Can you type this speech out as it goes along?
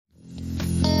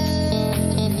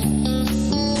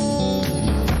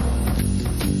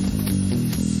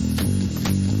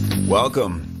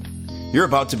Welcome. You're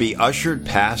about to be ushered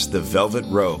past the velvet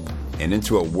rope and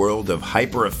into a world of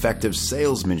hyper-effective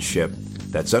salesmanship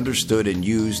that's understood and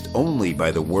used only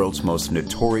by the world's most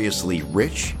notoriously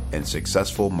rich and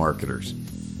successful marketers.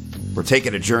 We're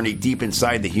taking a journey deep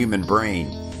inside the human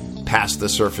brain, past the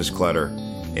surface clutter,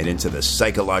 and into the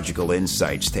psychological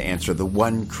insights to answer the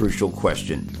one crucial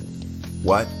question: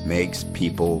 what makes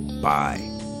people buy?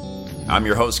 I'm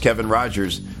your host, Kevin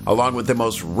Rogers, along with the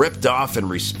most ripped off and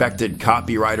respected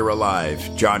copywriter alive,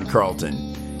 John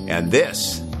Carlton. And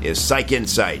this is Psych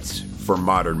Insights for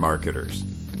Modern Marketers.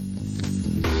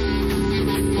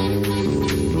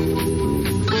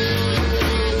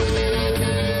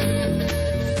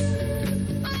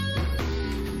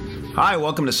 Hi,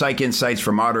 welcome to Psych Insights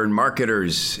for Modern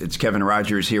Marketers. It's Kevin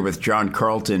Rogers here with John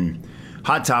Carlton.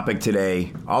 Hot topic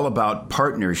today, all about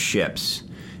partnerships.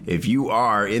 If you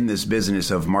are in this business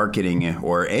of marketing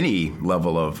or any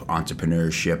level of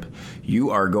entrepreneurship, you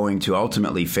are going to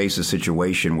ultimately face a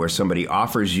situation where somebody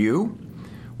offers you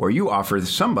or you offer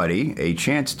somebody a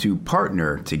chance to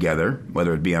partner together,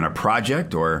 whether it be on a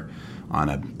project or on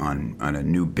a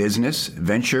new business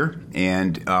venture.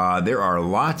 And there are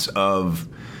lots of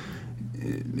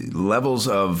levels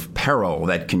of peril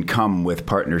that can come with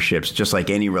partnerships. Just like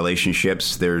any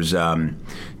relationships, there's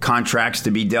contracts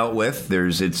to be dealt with.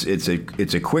 It's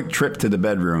a quick trip to the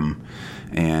bedroom,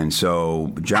 and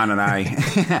so John and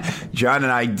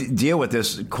I deal with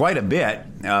this quite a bit,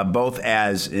 both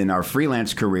as in our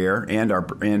freelance career and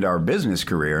our business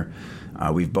career.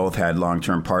 We've both had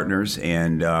long-term partners,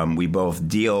 and we both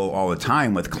deal all the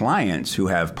time with clients who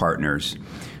have partners,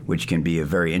 which can be a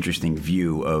very interesting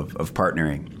view of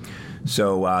partnering.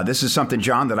 So this is something,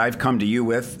 John, that I've come to you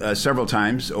with several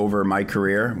times over my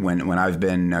career when I've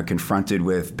been confronted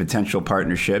with potential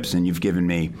partnerships, and you've given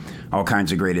me all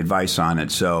kinds of great advice on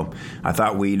it. So I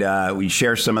thought we'd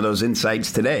share some of those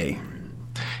insights today.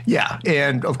 Yeah,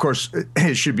 and of course,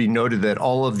 it should be noted that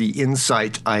all of the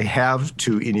insight I have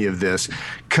to any of this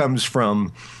comes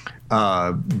from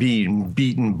being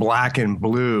beaten black and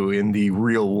blue in the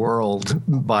real world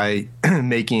by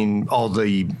making all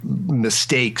the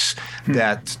mistakes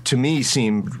that to me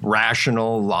seemed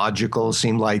rational, logical,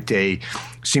 seemed like a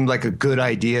good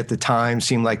idea at the time,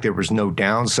 seemed like there was no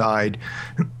downside.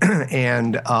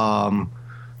 And I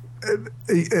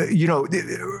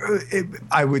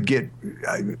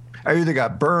either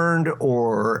got burned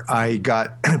or I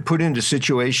got put into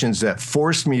situations that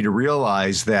forced me to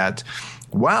realize that,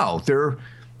 wow,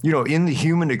 in the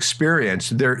human experience,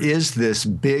 there is this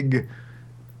big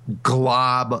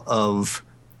glob of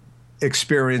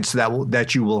experience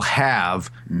that you will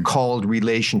have called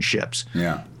relationships.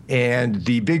 Yeah. And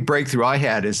the big breakthrough I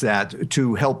had is that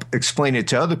to help explain it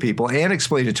to other people and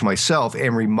explain it to myself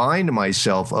and remind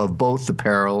myself of both the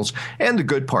perils and the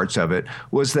good parts of it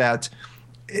was that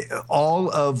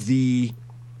all of the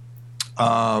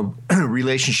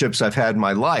relationships I've had in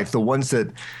my life, the ones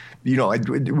that, when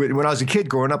I was a kid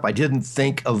growing up, I didn't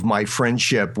think of my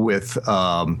friendship with,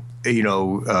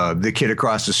 the kid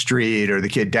across the street or the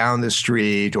kid down the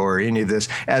street or any of this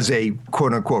as a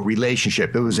quote unquote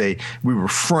relationship. It was we were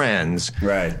friends.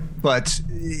 Right. But,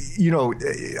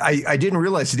 I didn't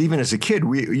realize that even as a kid,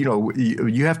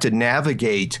 you have to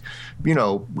navigate,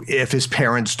 if his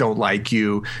parents don't like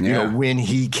you, when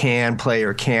he can play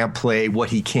or can't play,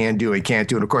 what he can do and can't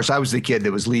do. And of course, I was the kid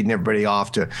that was leading everybody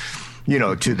off to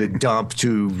the dump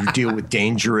to deal with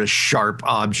dangerous, sharp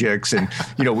objects. And,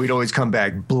 we'd always come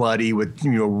back bloody with,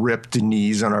 ripped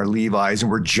knees on our Levi's,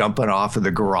 and we're jumping off of the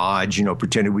garage,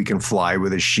 pretending we can fly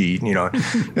with a sheet,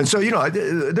 And so,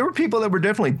 there were people that were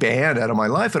definitely banned out of my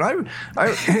life. And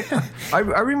I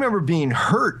remember being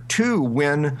hurt, too,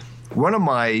 when one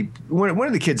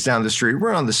of the kids down the street,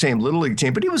 we're on the same Little League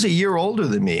team, but he was a year older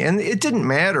than me. And it didn't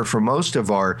matter for most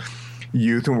of our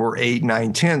youth when we're 8,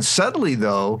 9, 10. Suddenly,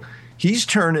 though, he's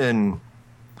turning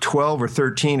 12 or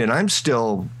 13, and I'm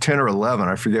still 10 or 11.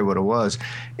 I forget what it was.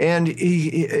 And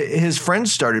his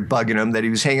friends started bugging him that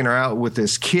he was hanging out with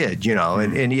this kid,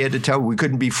 and he had to tell him we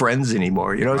couldn't be friends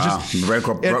anymore. Wow.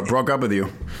 Broke up with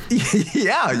you.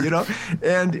 Yeah,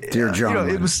 and dear John,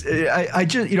 it was. I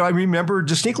just, I remember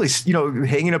distinctly,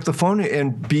 hanging up the phone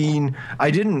and being.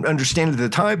 I didn't understand it at the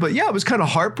time, but yeah, it was kind of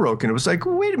heartbroken. It was like,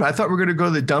 wait a minute, I thought we were going to go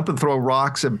to the dump and throw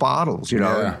rocks at bottles,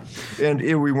 Yeah. and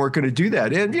we weren't going to do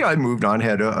that. And I moved on,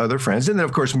 had other friends, and then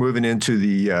of course moving into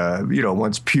the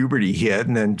once puberty hit,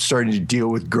 and then starting to deal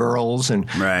with girls and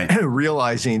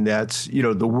realizing that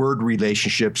the word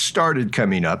relationship started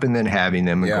coming up, and then having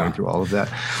them and going through all of that.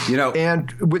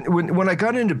 And when I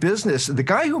got into business, the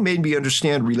guy who made me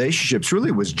understand relationships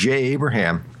really was Jay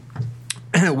Abraham.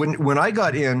 When I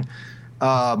got in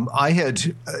I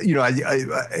had,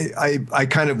 I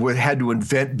kind of had to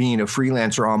invent being a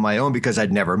freelancer on my own because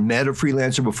I'd never met a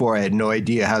freelancer before. I had no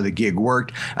idea how the gig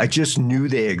worked. I just knew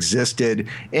they existed.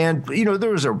 And,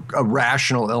 there was a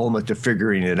rational element to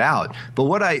figuring it out. But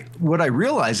what I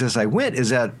realized as I went is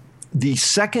that the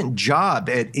second job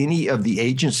at any of the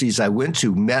agencies I went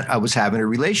to meant I was having a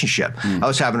relationship. I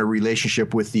was having a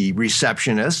relationship with the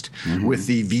receptionist, with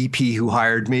the VP who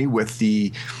hired me, with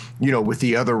the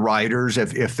other writers,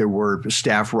 if there were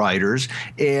staff writers.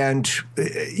 And,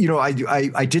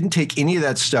 I didn't take any of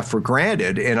that stuff for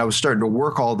granted. And I was starting to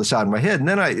work all this out in my head. And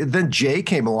then Jay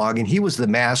came along, and he was the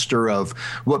master of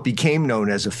what became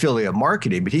known as affiliate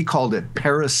marketing, but he called it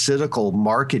parasitical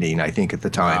marketing, I think, at the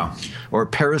time, or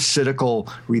parasitical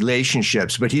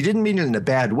relationships. But he didn't mean it in a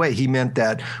bad way. He meant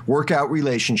that work out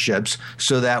relationships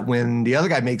so that when the other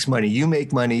guy makes money, you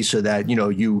make money, so that,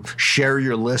 you share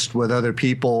your list with other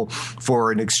people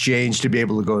for an exchange to be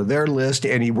able to go to their list.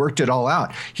 And he worked it all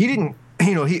out. He didn't,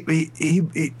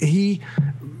 he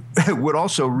would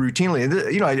also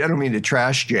routinely, I don't mean to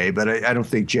trash Jay, but I don't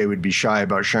think Jay would be shy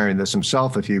about sharing this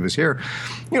himself if he was here.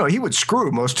 He would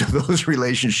screw most of those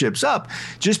relationships up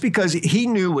just because he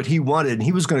knew what he wanted and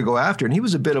he was going to go after. And he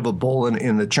was a bit of a bull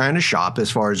in the china shop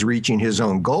as far as reaching his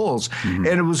own goals. And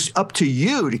it was up to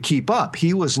you to keep up.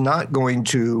 He was not going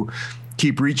to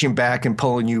keep reaching back and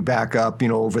pulling you back up,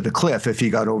 over the cliff if he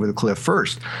got over the cliff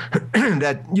first.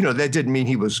 That didn't mean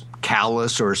he was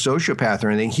callous or a sociopath or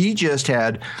anything. He just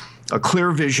had a clear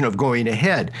vision of going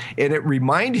ahead. And it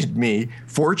reminded me,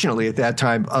 fortunately at that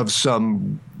time, of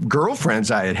some girlfriends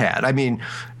I had had. I mean,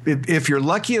 if you're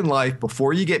lucky in life,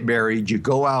 before you get married, you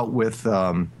go out with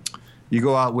a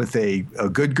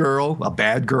good girl, a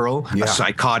bad girl, a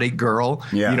psychotic girl,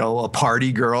 a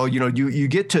party girl. You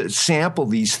get to sample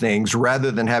these things rather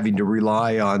than having to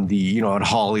rely on on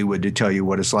Hollywood to tell you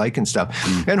what it's like and stuff.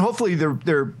 And hopefully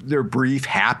they're brief,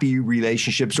 happy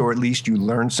relationships, or at least you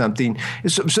learn something,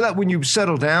 so that when you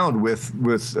settle down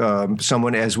with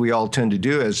someone, as we all tend to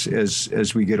do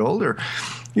as we get older,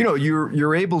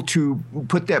 you're able to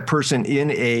put that person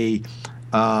in a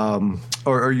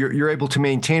or you're able to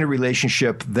maintain a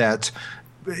relationship that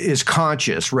is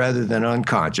conscious rather than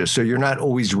unconscious. So you're not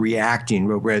always reacting,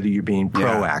 but rather you're being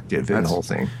proactive in the whole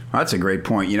thing. That's a great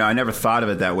point. I never thought of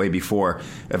it that way before.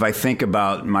 If I think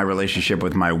about my relationship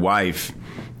with my wife,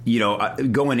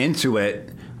 going into it,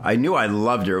 I knew I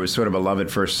loved her. It was sort of a love at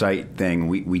first sight thing.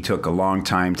 We took a long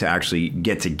time to actually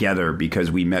get together because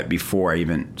we met before I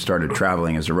even started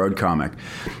traveling as a road comic.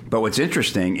 But what's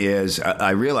interesting is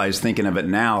I realized, thinking of it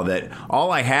now, that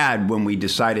all I had when we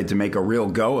decided to make a real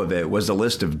go of it was a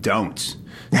list of don'ts.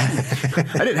 I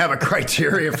didn't have a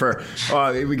criteria for,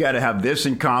 we got to have this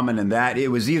in common and that. It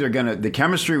was either the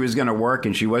chemistry was going to work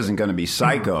and she wasn't going to be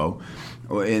psycho.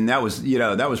 And that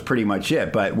was pretty much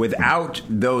it. But without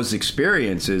those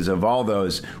experiences of all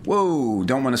those, whoa,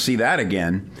 don't want to see that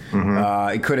again,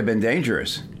 it could have been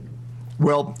dangerous.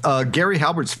 Well, Gary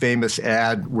Halbert's famous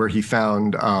ad where he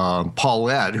found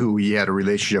Paulette, who he had a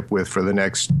relationship with for the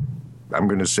next, I'm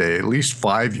going to say, at least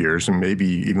 5 years and maybe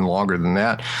even longer than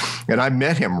that. And I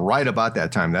met him right about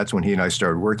that time. That's when he and I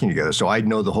started working together. So I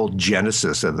know the whole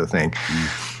genesis of the thing.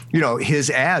 His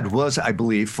ad was, I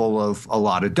believe, full of a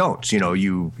lot of don'ts.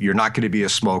 You're not going to be a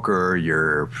smoker.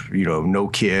 You're, no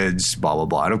kids, blah, blah,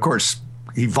 blah. And of course,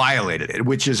 he violated it,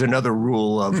 which is another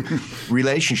rule of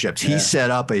relationships. He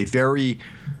set up a very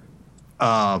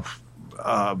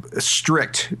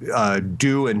strict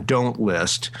do and don't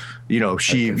list.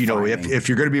 If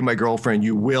you're going to be my girlfriend,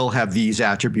 you will have these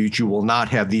attributes. You will not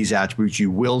have these attributes. You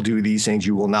will do these things.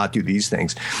 You will not do these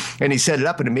things. And he set it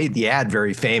up, and it made the ad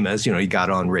very famous. He got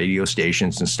on radio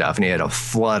stations and stuff, and he had a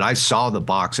flood. I saw the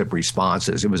box of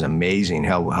responses. It was amazing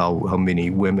how many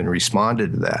women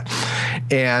responded to that.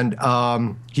 And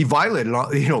he violated,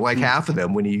 like half of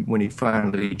them when he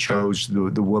finally chose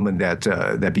the woman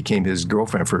that became his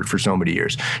girlfriend for so many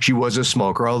years. She was a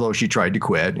smoker, although she tried to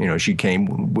quit. She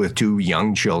came with 2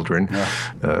 young children,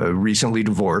 recently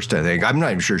divorced, I think. I'm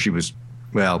not even sure she was,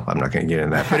 well, I'm not going to get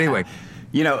into that. But anyway.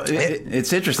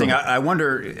 It's interesting. I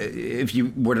wonder if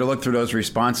you were to look through those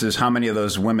responses, how many of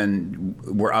those women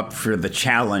were up for the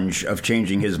challenge of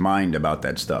changing his mind about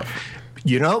that stuff?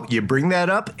 You bring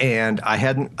that up, and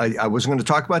I wasn't going to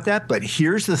talk about that, but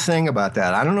here's the thing about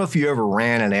that. I don't know if you ever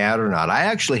ran an ad or not. I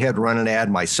actually had run an ad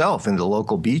myself in the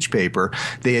local beach paper.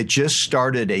 They had just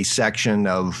started a section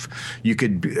of, you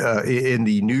could, in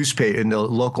the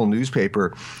local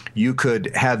newspaper, you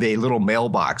could have a little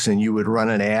mailbox, and you would run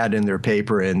an ad in their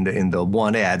paper in the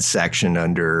one ad section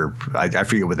under, I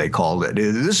forget what they called it.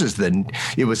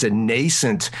 It was a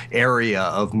nascent area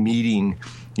of meeting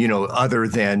other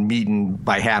than meeting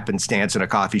by happenstance in a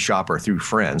coffee shop or through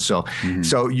friends. So,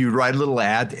 so you'd write a little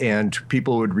ad and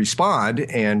people would respond,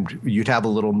 and you'd have a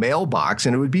little mailbox,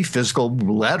 and it would be physical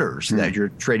letters that you're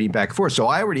trading back and forth. So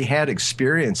I already had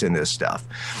experience in this stuff.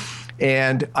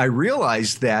 And I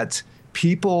realized that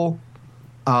women,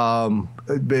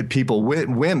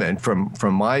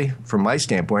 from my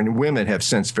standpoint, and women have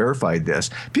since verified this,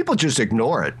 people just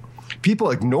ignore it.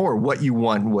 People ignore what you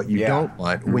want and what you don't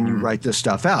want when you write this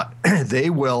stuff out. They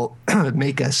will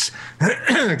make us,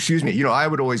 excuse me, I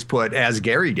would always put, as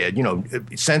Gary did,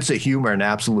 sense of humor an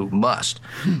absolute must.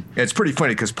 It's pretty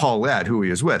funny because Paulette, who he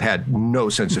was with, had no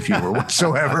sense of humor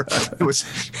whatsoever.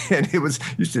 It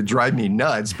used to drive me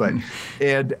nuts. But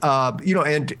and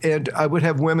I would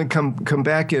have women come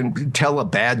back and tell a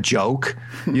bad joke,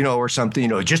 or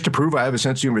something, just to prove I have a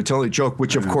sense of humor, to tell a joke,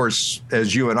 which of course,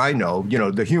 as you and I know,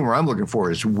 the humor I'm looking for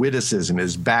is witticism,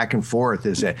 is back and forth,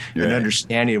 is an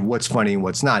understanding of what's funny and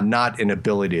what's not an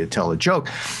ability to tell a joke.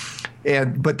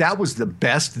 But that was the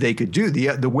best they could do.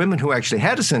 The women who actually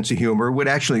had a sense of humor would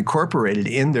actually incorporate it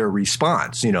in their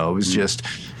response. It was just,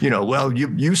 well,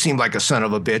 you seem like a son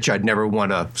of a bitch I'd never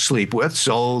want to sleep with,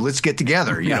 so let's get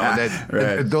together.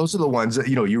 Those are the ones that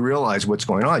you realize what's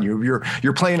going on.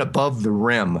 You're playing above the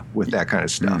rim with that kind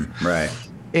of stuff. Right.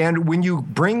 And when you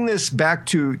bring this back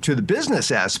to the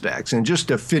business aspects, and just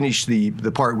to finish the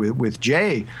part with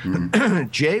Jay,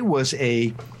 Jay was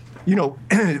to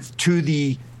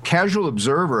the casual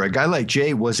observer, a guy like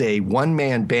Jay was a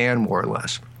one-man band, more or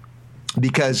less.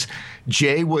 Because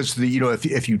Jay was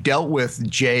if you dealt with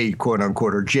Jay, quote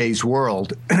unquote, or Jay's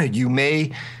World,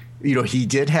 he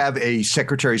did have a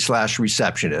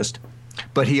secretary/receptionist.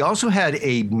 But he also had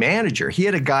a manager. He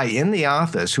had a guy in the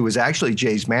office who was actually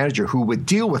Jay's manager, who would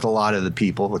deal with a lot of the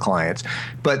people, the clients.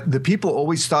 But the people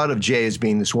always thought of Jay as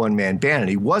being this one-man band, and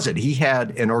he wasn't. He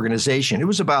had an organization. It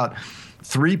was about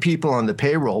 3 people on the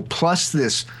payroll, plus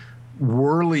this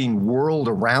whirling world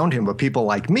around him of people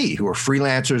like me who are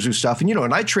freelancers and stuff.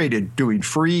 And I traded doing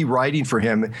free writing for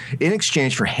him in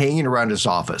exchange for hanging around his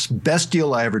office. Best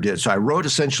deal I ever did. So I wrote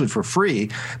essentially for free,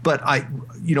 but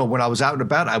when I was out and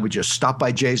about, I would just stop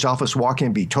by Jay's office, walk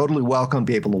in, be totally welcome,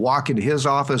 be able to walk into his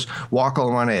office, walk all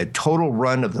around. I had total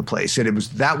run of the place. And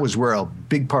that was where a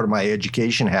big part of my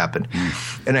education happened.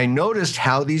 And I noticed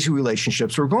how these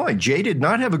relationships were going. Jay did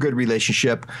not have a good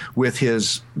relationship with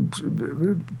his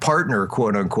partner,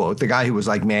 quote unquote, the guy who was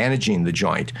like managing the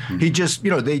joint. He just,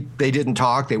 they didn't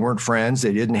talk. They weren't friends.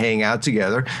 They didn't hang out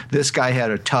together. This guy had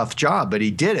a tough job, but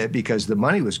he did it because the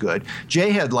money was good.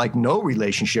 Jay had like no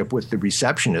relationship with the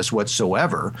receptionist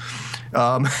whatsoever.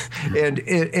 And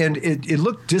it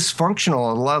looked dysfunctional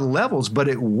on a lot of levels, but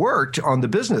it worked on the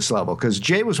business level because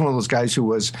Jay was one of those guys who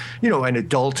was, an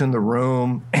adult in the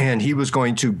room, and he was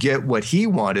going to get what he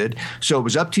wanted. So it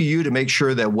was up to you to make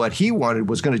sure that what he wanted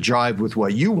was going to jive with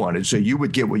what you wanted. So you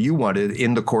would get what you wanted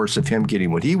in the course of him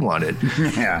getting what he wanted.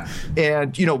 Yeah.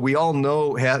 And, we all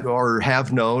know or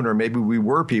have known, or maybe we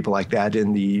were people like that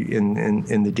in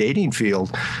the dating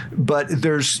field. But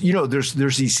there's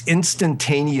these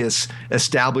instantaneous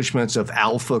establishments of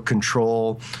alpha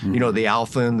control, the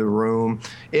alpha in the room.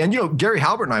 And, Gary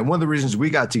Halbert and I, one of the reasons we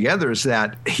got together is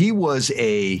that he was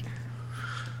a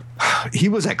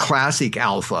classic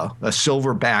alpha, a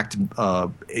silver-backed,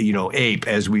 ape,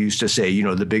 as we used to say,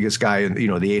 the biggest guy,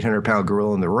 the 800-pound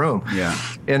gorilla in the room. Yeah.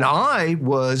 And I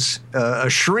was, a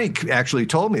shrink actually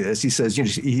told me this. He says,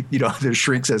 the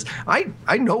shrink says,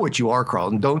 I know what you are,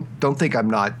 Carlton. Don't think I'm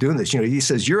not doing this. He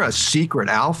says, you're a secret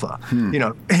alpha.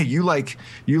 You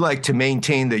like to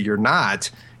maintain that you're not,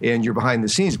 and you're behind the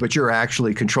scenes, but you're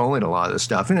actually controlling a lot of this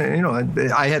stuff. And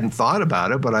I hadn't thought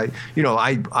about it, but I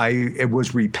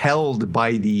was repelled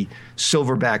by the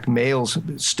silverback males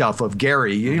stuff of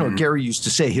Gary. Gary used to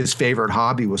say his favorite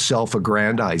hobby was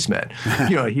self-aggrandizement.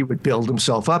 He would build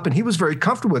himself up, and he was very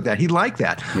comfortable with that. He liked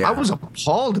that. Yeah. I was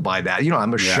appalled by that.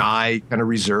 I'm a shy, kind of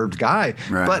reserved guy,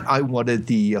 but I wanted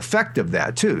the effect of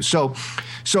that too. So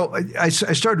I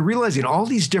started realizing all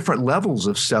these different levels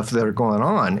of stuff that are going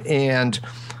on, and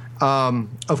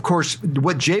of course,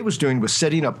 what Jay was doing was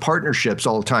setting up partnerships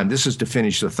all the time. This is to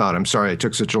finish the thought. I'm sorry I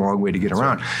took such a long way to get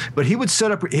around. But he would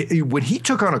set up, when he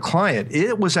took on a client,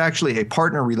 it was actually a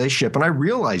partner relationship. And I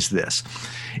realized this.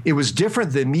 It was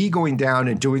different than me going down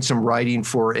and doing some writing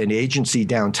for an agency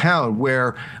downtown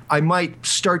where I might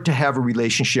start to have a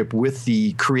relationship with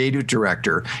the creative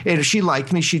director. And if she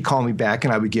liked me, she'd call me back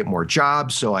and I would get more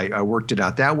jobs. So I worked it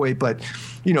out that way. But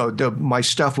my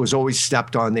stuff was always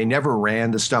stepped on. They never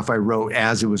ran the stuff I wrote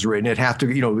as it was written. It had to,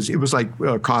 it was like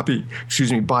copy,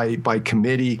 by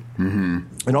committee. Mm-hmm.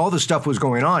 And all this stuff was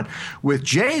going on. With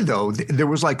Jay, though, there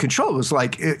was like control. It was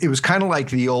like, it was kind of like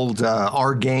the old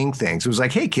Our Gang things. It was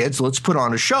like, hey, kids, let's put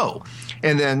on a show.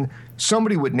 And then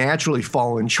somebody would naturally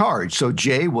fall in charge. So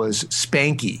Jay was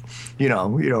Spanky,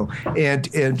 and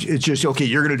it's just, okay,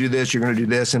 you're going to do this, you're going to do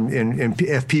this. And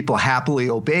if people happily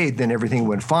obeyed, then everything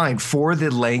went fine for the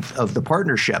length of the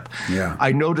partnership. Yeah.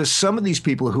 I noticed some of these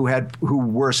people who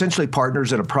were essentially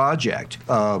partners in a project,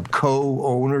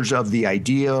 co-owners of the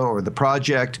idea or the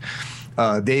project,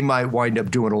 they might wind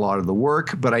up doing a lot of the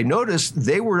work. But I noticed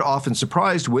they were often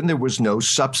surprised when there was no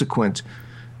subsequent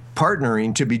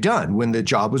partnering to be done. When the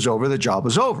job was over, the job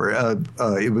was over.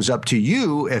 It was up to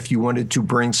you if you wanted to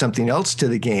bring something else to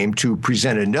the game to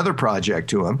present another project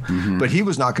to him. Mm-hmm. But he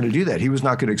was not going to do that. He was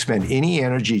not going to expend any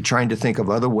energy trying to think of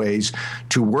other ways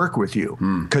to work with you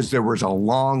because there was a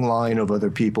long line of other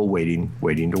people waiting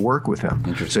to work with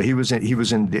him. So he was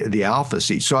in the alpha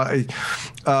seat. So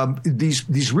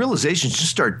these realizations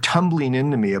just started tumbling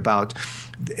into me about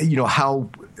how.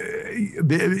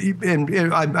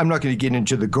 And I'm not going to get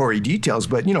into the gory details,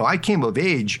 but I came of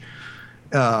age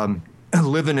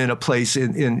living in a place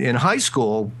in high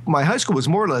school. My high school was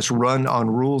more or less run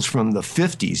on rules from the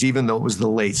 50s, even though it was the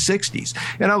late 60s.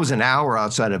 And I was an hour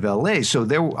outside of LA, so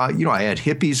there, I had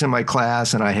hippies in my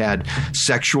class, and I had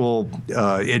sexual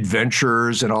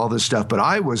adventures and all this stuff. But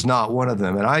I was not one of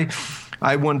them, and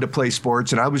I wanted to play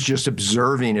sports, and I was just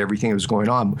observing everything that was going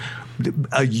on.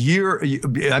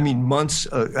 Months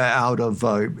out of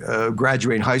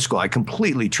graduating high school, I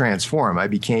completely transformed. I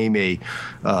became a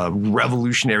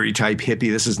revolutionary type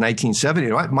hippie. This is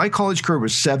 1970. My college career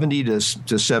was 70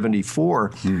 to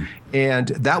 74, and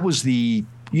that was the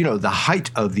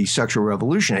height of the sexual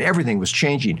revolution. Everything was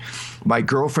changing. My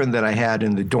girlfriend that I had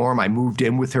in the dorm, I moved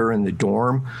in with her in the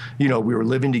dorm. We were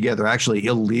living together actually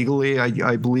illegally,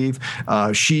 I believe.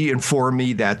 She informed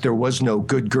me that there was no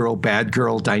good girl, bad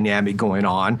girl dynamic going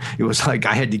on. It was like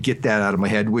I had to get that out of my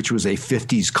head, which was a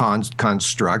 50s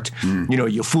construct.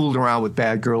 You fooled around with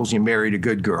bad girls, you married a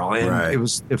good girl. And It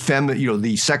was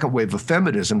the second wave of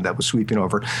feminism that was sweeping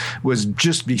over was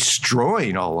just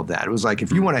destroying all of that. It was like,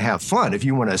 if you want to have fun, if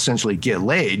you want to essentially get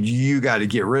laid, you got to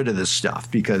get rid of this stuff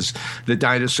because the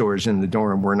dinosaurs in the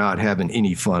dorm were not having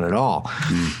any fun at all.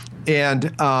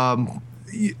 And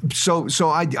so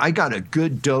I got a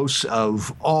good dose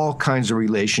of all kinds of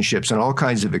relationships and all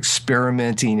kinds of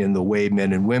experimenting in the way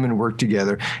men and women work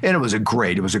together. And it was a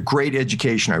great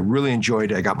education. I really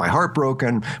enjoyed it. I got my heart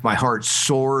broken. My heart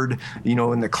soared,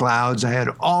 in the clouds. I had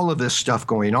all of this stuff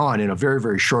going on in a very,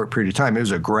 very short period of time. It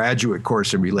was a graduate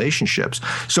course in relationships.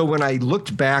 So when I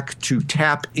looked back to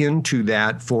tap into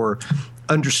that for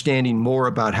understanding more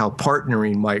about how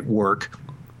partnering might work,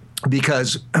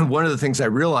 because one of the things I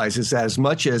realized is that as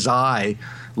much as I,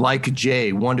 like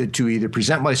Jay, wanted to either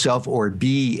present myself or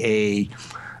be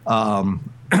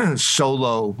a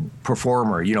solo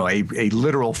performer, a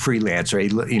literal freelancer,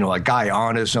 a guy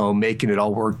on his own, making it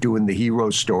all work, doing the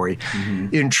hero story.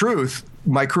 Mm-hmm. In truth,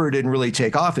 my career didn't really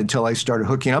take off until I started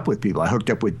hooking up with people. I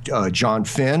hooked up with John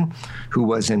Finn, who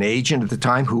was an agent at the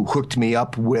time, who hooked me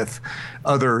up with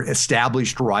other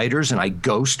established writers, and I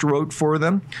ghost wrote for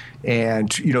them. And,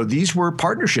 these were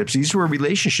partnerships. These were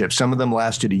relationships. Some of them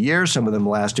lasted a year. Some of them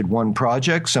lasted one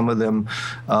project. Some of them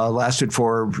lasted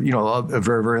for, a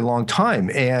very, very long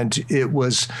time. And it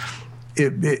was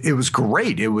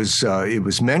great. It was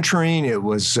mentoring. It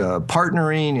was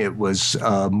partnering. It was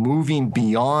moving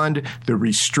beyond the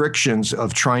restrictions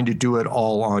of trying to do it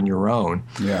all on your own.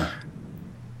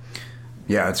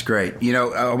 Yeah, it's great.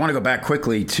 I want to go back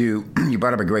quickly to, you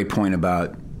brought up a great point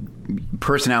about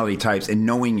personality types and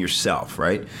knowing yourself,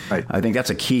 right? I think that's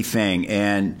a key thing.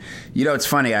 And, it's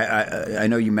funny. I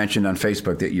know you mentioned on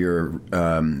Facebook that you're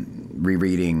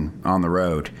rereading On the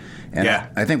Road. And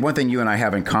I think one thing you and I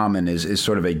have in common is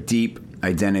sort of a deep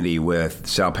identity with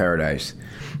Sal Paradise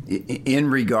in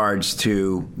regards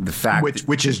to the fact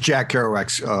which is Jack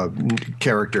Kerouac's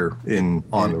character in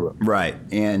On the Road, right?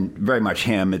 And very much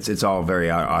him. It's all very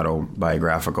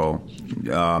autobiographical,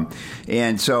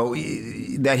 and so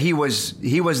that he was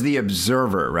the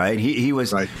observer, right? He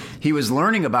was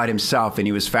learning about himself, and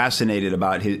he was fascinated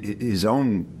about his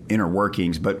own inner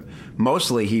workings, but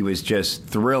mostly he was just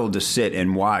thrilled to sit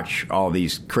and watch all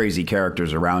these crazy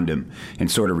characters around him and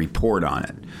sort of report on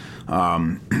it.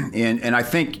 And I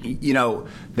think,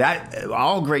 that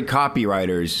all great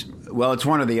copywriters Well, it's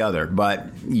one or the other, but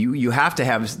you have to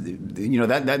have,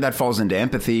 that falls into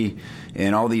empathy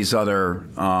and all these other,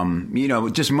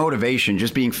 just motivation,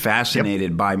 just being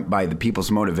fascinated by the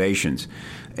people's motivations.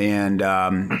 And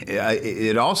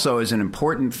it also is an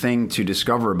important thing to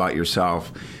discover about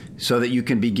yourself so that you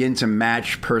can begin to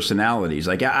match personalities.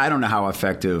 Like, I don't know how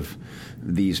effective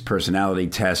these personality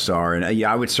tests are, and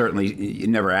I would certainly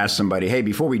never ask somebody, "Hey,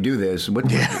 before we do this,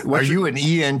 are you an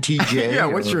ENTJ? Yeah,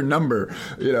 what's your number?"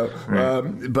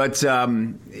 Right. But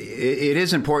it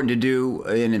is important to do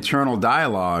an internal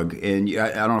dialogue, and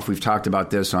I don't know if we've talked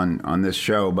about this on this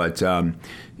show, but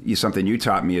something you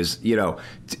taught me is,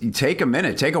 take a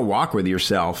minute, take a walk with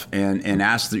yourself and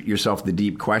ask yourself the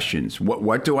deep questions.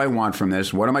 What do I want from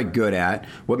this? What am I good at?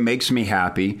 What makes me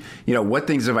happy? What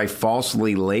things have I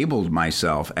falsely labeled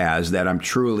myself as that I'm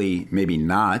truly maybe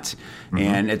not? Mm-hmm.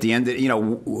 And at the end,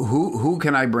 who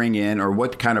can I bring in, or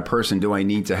what kind of person do I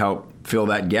need to help fill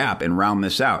that gap and round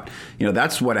this out?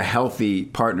 That's what a healthy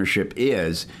partnership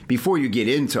is before you get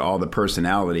into all the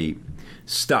personality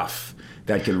stuff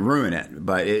that can ruin it.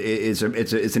 But it's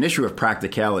an issue of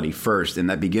practicality first, and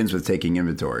that begins with taking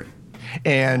inventory.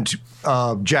 And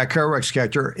Jack Kerouac's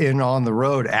character in On the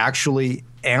Road actually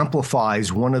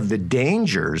amplifies one of the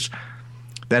dangers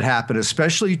that happen,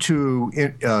 especially to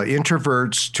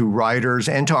introverts, to writers,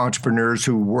 and to entrepreneurs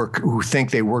who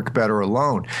think they work better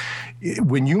alone.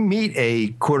 When you meet a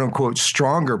quote unquote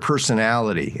stronger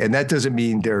personality, and that doesn't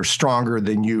mean they're stronger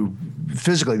than you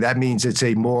physically, that means it's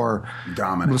a more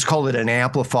dominant, let's call it an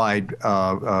amplified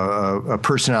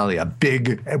personality, a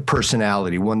big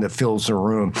personality, one that fills the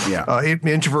room. Yeah.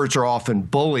 Introverts are often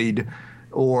bullied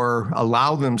or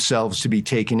allow themselves to be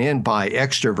taken in by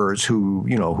extroverts who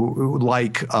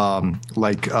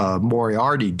like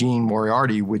Moriarty, Dean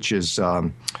Moriarty, which is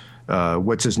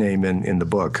what's his name in the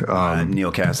book?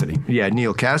 Neil Cassidy. Yeah,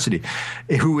 Neil Cassidy,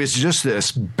 who is just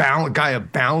this guy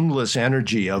of boundless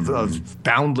energy, of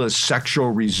boundless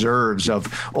sexual reserves,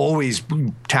 of always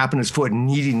tapping his foot and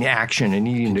needing action and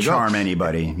needing to charm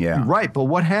anybody. Yeah, right. But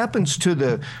what happens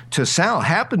to Sal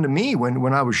happened to me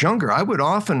when I was younger. I would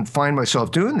often find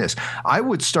myself doing this. I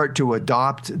would start to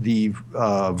adopt the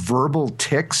verbal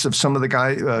tics of some of the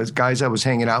guys I was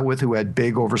hanging out with who had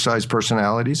big, oversized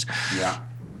personalities. Yeah.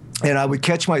 And I would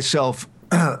catch myself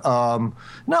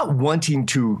not wanting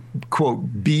to,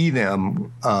 quote, be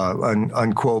them,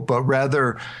 unquote, but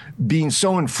rather being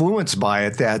so influenced by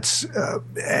it that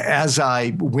as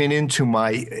I went into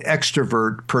my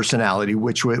extrovert personality,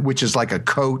 which is like a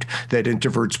coat that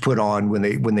introverts put on when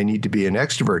they need to be an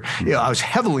extrovert, I was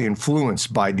heavily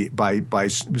influenced by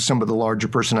some of the larger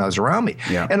personalities around me.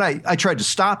 Yeah. And I tried to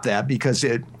stop that because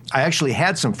I actually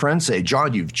had some friends say,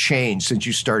 "John, you've changed since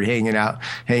you started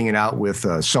hanging out with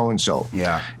so-and-so."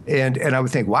 Yeah. And I would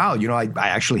think, wow, I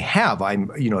actually have.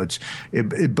 But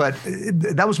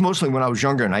that was mostly when I was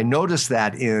younger. And I noticed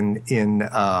that in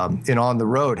On the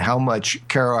Road, how much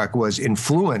Kerouac was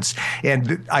influenced.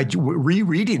 And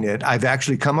rereading it, I've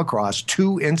actually come across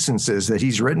 2 instances that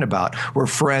he's written about where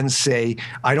friends say,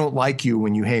 "I don't like you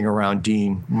when you hang around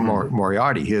Dean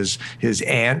Moriarty." His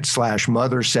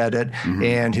aunt/mother said it,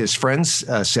 and his friends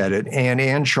said it, and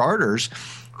Ann Charters,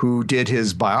 who did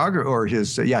his biography, or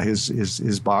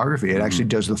his biography, it actually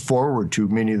does the foreword to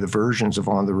many of the versions of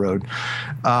On the Road,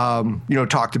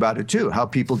 talked about it too, how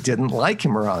people didn't like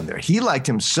him around there. He liked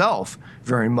himself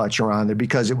very much around there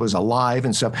because it was alive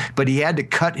and stuff, but he had to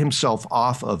cut himself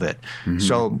off of it. Mm-hmm.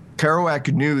 So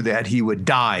Kerouac knew that he would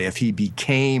die if he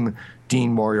became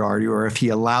Dean Moriarty, or if he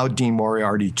allowed Dean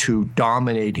Moriarty to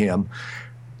dominate him.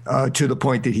 To the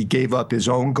point that he gave up his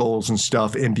own goals and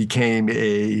stuff and became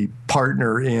a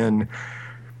partner in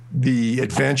the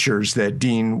adventures that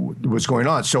Dean was going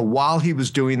on. So while he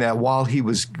was doing that, while he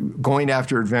was going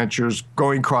after adventures,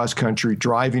 going cross country,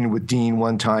 driving with Dean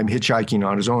one time, hitchhiking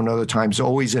on his own other times,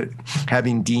 always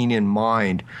having Dean in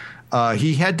mind,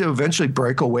 he had to eventually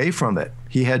break away from it.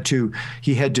 He had to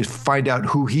find out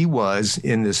who he was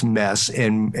in this mess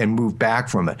and move back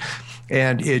from it.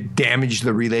 And it damaged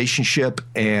the relationship.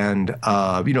 And,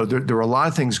 there were a lot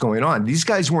of things going on. These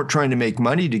guys weren't trying to make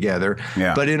money together.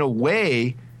 Yeah. But in a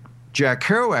way, Jack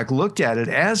Kerouac looked at it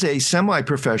as a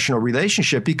semi-professional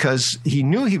relationship because he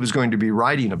knew he was going to be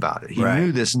writing about it. He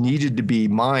knew this needed to be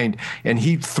mined. And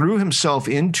he threw himself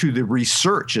into the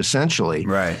research, essentially.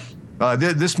 Right.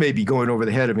 This may be going over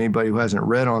the head of anybody who hasn't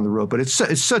read On the Road, but it's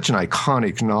such an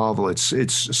iconic novel.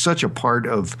 It's such a part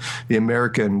of the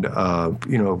American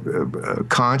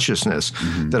consciousness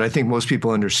that I think most people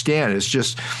understand. It's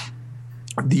just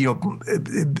the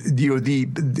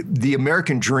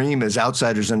American dream, as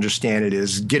outsiders understand it,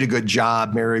 is get a good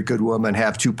job, marry a good woman,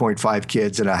 have 2.5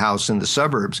 kids and a house in the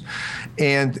suburbs.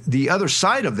 And the other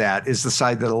side of that is the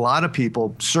side that a lot of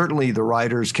people, certainly the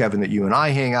writers, Kevin, that you and I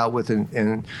hang out with,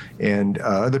 and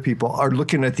other people are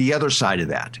looking at the other side of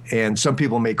that. And some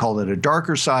people may call it a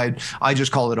darker side. I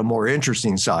just call it a more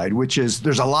interesting side, which is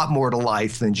there's a lot more to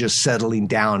life than just settling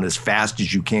down as fast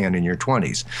as you can in your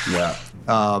 20s. Yeah.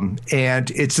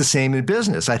 And it's the same in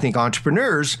business. I think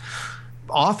entrepreneurs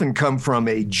often come from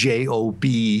a job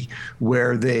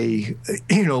where they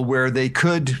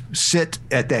could sit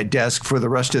at that desk for the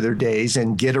rest of their days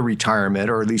and get a retirement,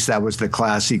 or at least that was the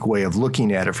classic way of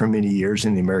looking at it for many years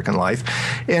in the American life.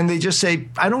 And they just say,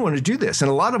 I don't want to do this. And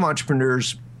a lot of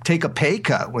entrepreneurs take a pay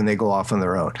cut when they go off on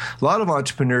their own. A lot of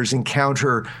entrepreneurs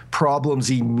encounter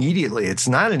problems immediately. It's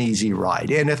not an easy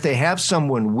ride. And if they have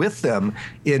someone with them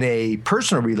in a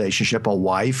personal relationship, a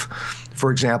wife, for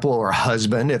example, or a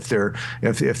husband, if they're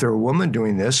a woman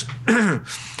doing this,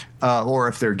 or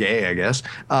if they're gay, I guess,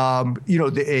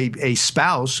 a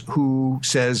spouse who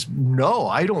says, no,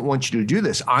 I don't want you to do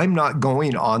this. I'm not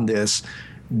going on this,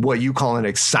 what you call an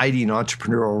exciting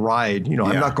entrepreneurial ride.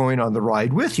 I'm not going on the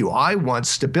ride with you. I want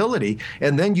stability.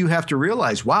 And then you have to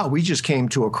realize, wow, we just came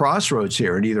to a crossroads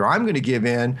here. And either I'm going to give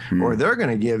in or they're going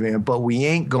to give in, but we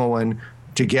ain't going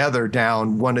together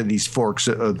down one of these forks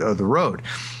of the road.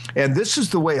 And this is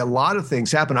the way a lot of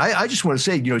things happen. I just want to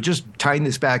say, just tying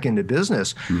this back into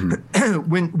business,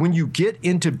 when you get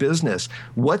into business,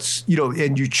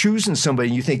 and you're choosing somebody,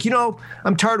 and you think,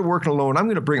 I'm tired of working alone. I'm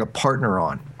going to bring a partner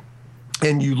on.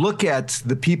 And you look at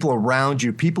the people around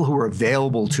you, people who are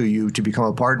available to you to become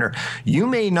a partner, you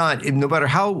may not, no matter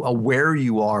how aware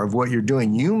you are of what you're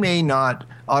doing, you may not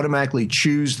automatically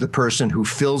choose the person who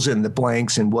fills in the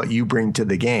blanks in what you bring to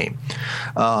the game.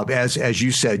 As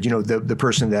you said, the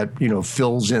person that,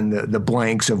 fills in the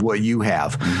blanks of what you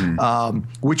have,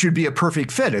 which would be a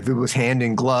perfect fit. If it was hand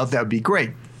in glove, that would be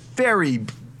great. Very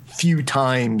few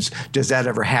times does that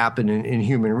ever happen in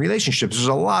human relationships. There's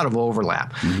a lot of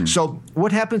overlap. So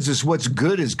what happens is what's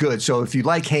good is good. So if you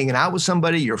like hanging out with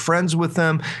somebody, you're friends with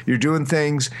them, you're doing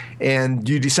things, and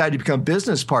you decide to become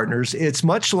business partners, it's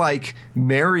much like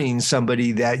marrying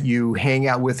somebody that you hang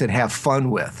out with and have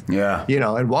fun with. Yeah.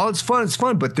 And while it's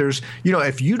fun, but there's,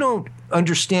 if you don't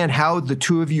understand how the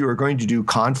two of you are going to do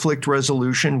conflict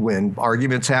resolution when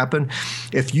arguments happen,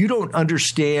 if you don't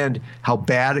understand how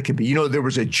bad it can be, there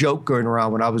was a joke going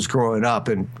around when I was growing up,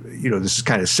 and this is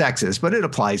kind of sexist, but it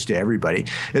applies to everybody.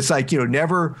 It's like, you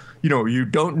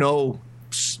don't know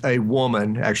a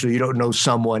woman, actually, you don't know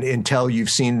someone until you've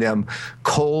seen them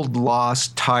cold,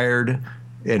 lost, tired,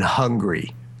 and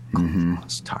hungry.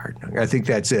 It's tired. I think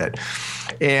that's it.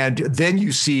 And then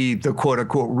you see the quote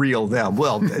unquote real them.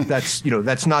 Well,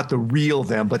 that's not the real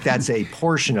them, but that's a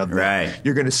portion of them. Right.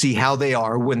 You're going to see how they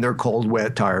are when they're cold,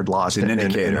 wet, tired, lost, and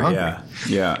hungry.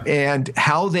 Yeah. And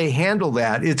how they handle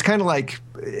that. It's kind of like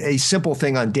a simple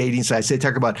thing on dating sites. They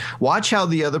talk about watch how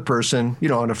the other person,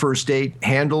 on a first date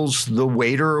handles the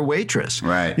waiter or waitress.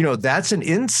 Right. That's an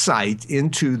insight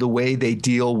into the way they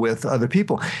deal with other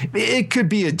people. It could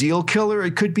be a deal killer.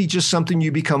 It could be just something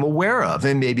you become aware of,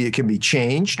 and maybe it can be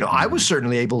changed. I was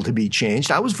certainly able to be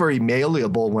changed. I was very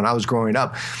malleable when I was growing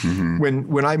up.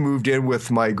 When I moved in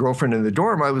with my girlfriend in the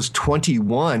dorm, I was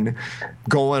 21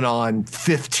 going on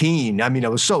 15. I mean, I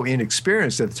was so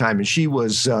inexperienced at the time, and she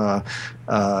was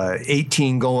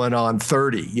 18 going on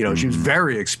 30. She was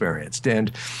very experienced.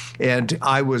 And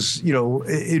I was,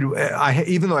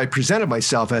 even though I presented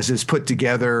myself as this put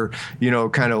together,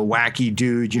 kind of wacky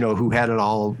dude, who had it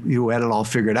all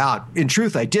figured out. In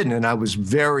truth, I didn't. And I was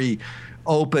very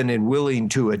open and willing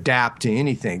to adapt to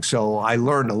anything. So I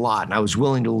learned a lot, and I was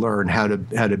willing to learn how to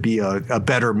be a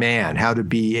better man, how to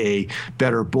be a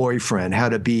better boyfriend, how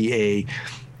to be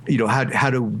how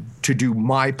to do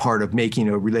my part of making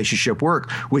a relationship work,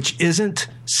 which isn't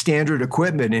standard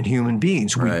equipment in human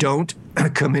beings. Right. We don't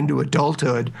come into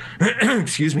adulthood,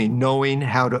 knowing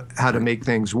how to make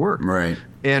things work. Right.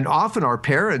 And often our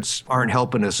parents aren't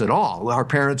helping us at all. Our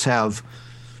parents have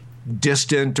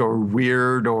distant or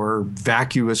weird or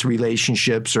vacuous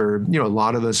relationships, or a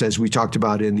lot of us, as we talked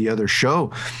about in the other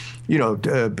show,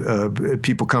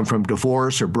 people come from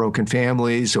divorce or broken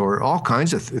families or all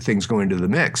kinds of things go into the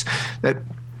mix. That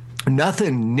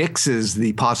nothing nixes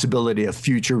the possibility of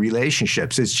future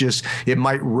relationships. It's just, it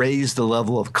might raise the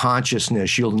level of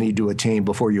consciousness you'll need to attain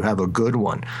before you have a good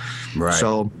one. Right.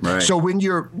 So when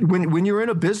you're in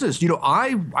a business,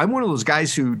 I'm one of those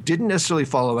guys who didn't necessarily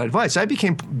follow my advice. I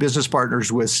became business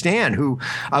partners with Stan, who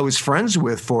I was friends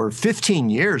with for 15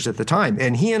 years at the time.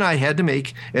 And he and I had to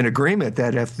make an agreement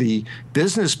that if the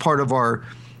business part of our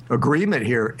agreement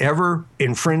here ever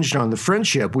infringed on the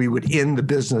friendship, we would end the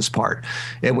business part.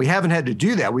 And we haven't had to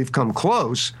do that. We've come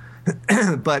close.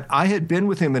 But I had been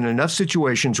with him in enough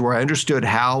situations where I understood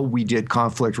how we did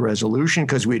conflict resolution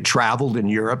because we had traveled in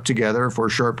Europe together for a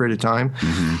short period of time.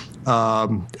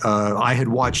 I had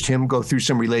watched him go through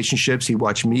some relationships. He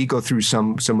watched me go through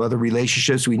some other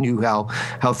relationships. We knew how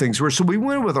things were. So we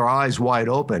went with our eyes wide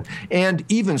open. And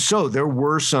even so, there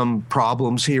were some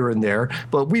problems here and there.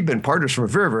 But we've been partners for a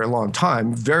very, very long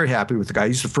time. Very happy with the guy.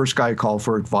 He's the first guy I call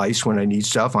for advice when I need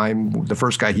stuff. I'm the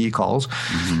first guy he calls.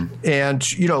 And,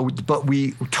 but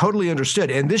we totally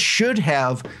understood. And this should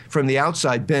have, from the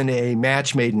outside, been a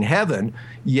match made in heaven,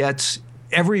 yet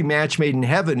every match made in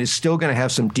heaven is still going to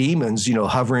have some demons,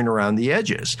 hovering around the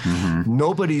edges.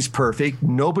 Nobody's perfect.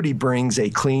 Nobody brings a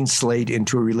clean slate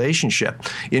into a relationship.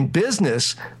 In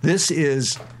business, this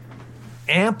is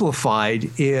amplified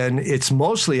it's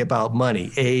mostly about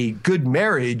money. A good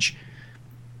marriage,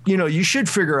 you should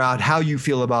figure out how you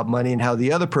feel about money and how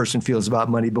the other person feels about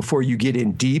money before you get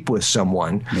in deep with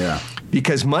someone. Yeah.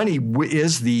 Because money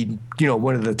is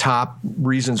one of the top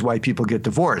reasons why people get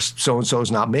divorced. So-and-so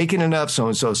is not making enough.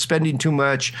 So-and-so is spending too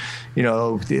much.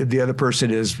 The other person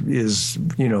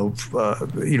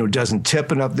doesn't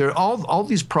tip enough. All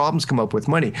these problems come up with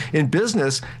money. In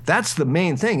business, that's the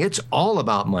main thing. It's all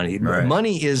about money. Right.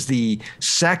 Money is the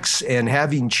sex and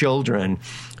having children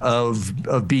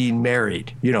of being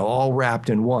married, all wrapped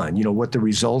in one, what the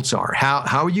results are.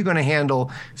 How are you going to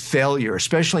handle failure,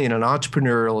 especially in an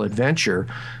entrepreneurial adventure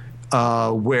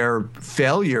where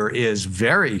failure is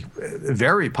very,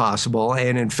 very possible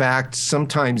and, in fact,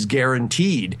 sometimes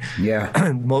guaranteed.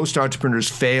 Yeah. Most entrepreneurs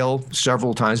fail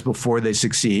several times before they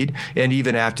succeed, and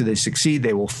even after they succeed,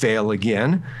 they will fail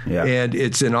again. Yeah. And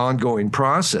it's an ongoing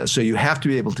process, so you have to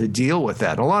be able to deal with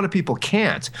that. And a lot of people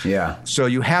can't. Yeah. So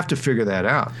you have to figure that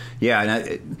out. Yeah,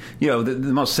 and the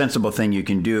most sensible thing you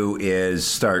can do is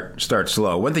start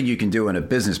slow. One thing you can do in a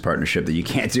business partnership that you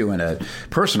can't do in a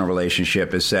personal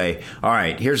relationship is say, all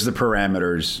right, here's the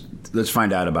parameters. Let's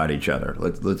find out about each other.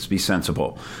 Let's be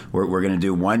sensible. We're going to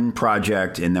do one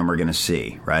project and then we're going to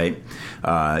see, right?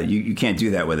 You can't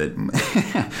do that with it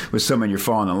with someone you're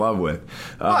falling in love with.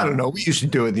 I don't know. We used to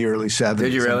do it in the early 70s.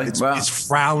 Did you really? It's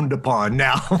frowned upon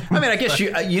now. I mean, I guess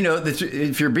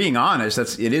if you're being honest,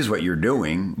 it is what you're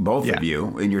doing, both of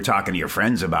you, and you're talking to your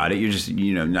friends about it. You're just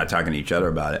not talking to each other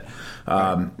about it.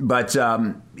 Right. But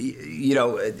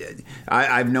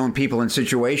I've known people in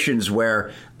situations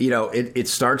where it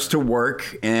starts to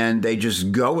work and they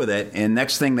just go with it, and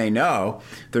next thing they know,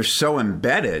 they're so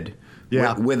embedded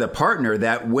with a partner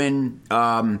that when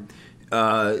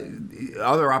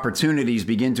other opportunities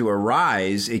begin to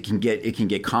arise, it can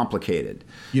get complicated.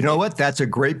 You know what? That's a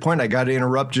great point. I got to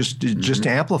interrupt just to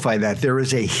amplify that. There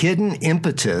is a hidden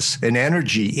impetus and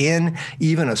energy in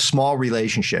even a small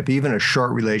relationship, even a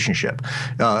short relationship,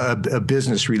 a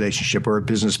business relationship or a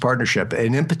business partnership,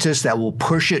 an impetus that will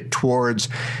push it towards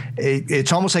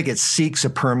it's almost like it seeks a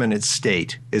permanent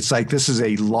state. It's like this is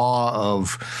a law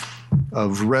of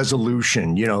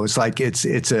resolution. It's like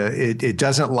it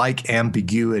doesn't like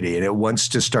ambiguity, and it wants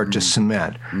to start to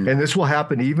cement. And this will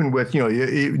happen even with no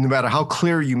matter how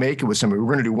clear you make it with somebody. We're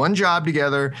going to do one job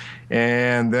together,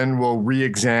 and then we'll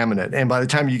re-examine it. And by the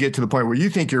time you get to the point where you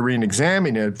think you're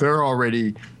re-examining it, they're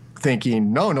already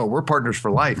thinking, no, we're partners for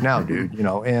life now, dude.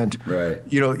 And right.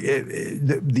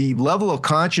 The level of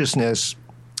consciousness.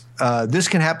 This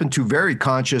can happen to very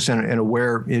conscious and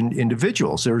aware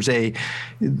individuals.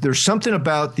 There's something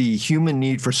about the human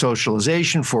need for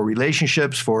socialization, for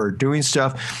relationships, for doing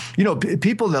stuff.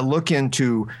 People that look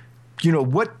into,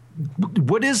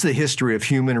 what is the history of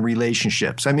human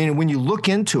relationships? I mean, when you look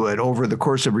into it over the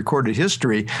course of recorded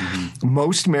history,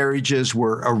 most marriages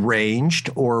were arranged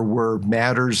or were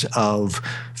matters of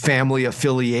family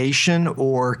affiliation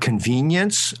or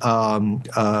convenience.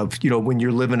 When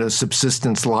you're living a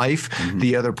subsistence life,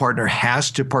 the other partner has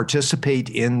to participate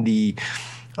in the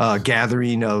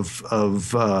gathering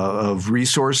of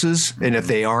resources, and if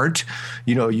they aren't,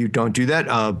 you don't do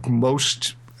that.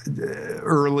 Most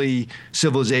early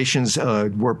civilizations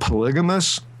were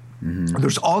polygamous.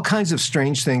 There's all kinds of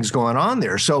strange things going on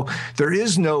there. So there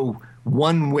is no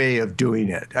one way of doing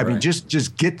it. I mean,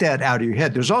 just get that out of your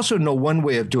head. There's also no one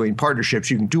way of doing partnerships.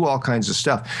 You can do all kinds of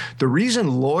stuff. The reason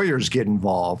lawyers get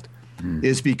involved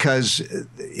is because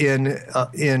in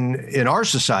our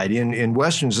society, in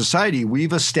Western society,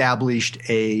 we've established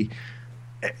a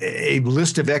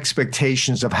list of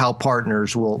expectations of how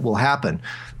partners will happen.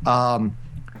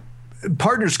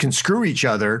 Partners can screw each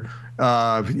other,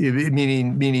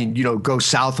 meaning go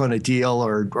south on a deal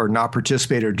or not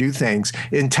participate or do things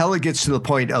until it gets to the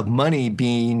point of money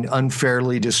being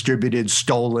unfairly distributed,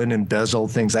 stolen,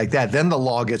 embezzled, things like that. Then the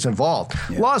law gets involved.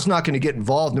 Yeah. Law is not going to get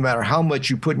involved no matter how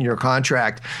much you put in your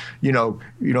contract.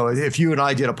 If you and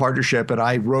I did a partnership and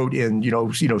I wrote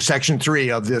in Section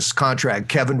 3 of this contract,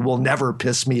 Kevin will never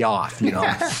piss me off.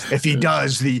 If he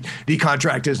does, the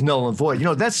contract is null and void.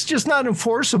 That's just not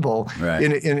enforceable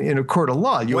in a court of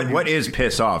law. What is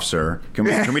piss off, sir? Can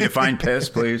we define piss,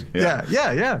 please? Yeah.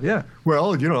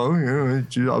 Well,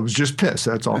 I was just pissed.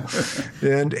 That's all.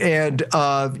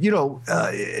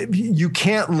 You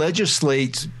can't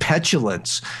legislate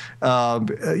petulance. All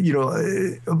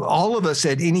of us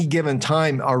at any given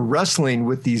time are wrestling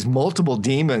with these multiple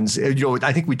demons.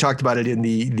 I think we talked about it in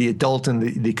the adult and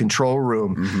the control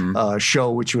room show,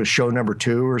 which was show number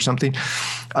 2 or something.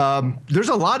 There's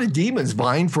a lot of demons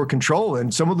vying for control,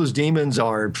 and some of those demons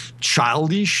are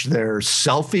childish, they're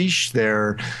selfish,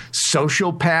 they're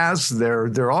sociopaths,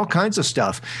 they're all kinds of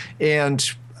stuff. And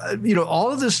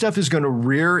all of this stuff is going to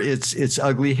rear its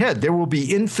ugly head. There will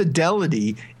be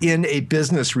infidelity in a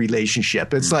business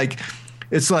relationship. It's like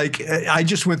I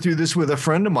just went through this with a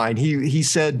friend of mine. He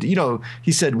said,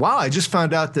 wow, I just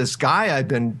found out this guy I've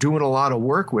been doing a lot of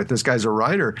work with. This guy's a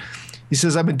writer. He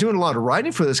says, I've been doing a lot of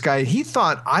writing for this guy. He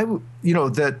thought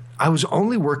that I was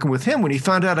only working with him. When he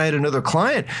found out I had another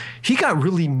client, he got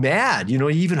really mad. He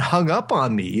even hung up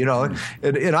on me, and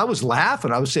I was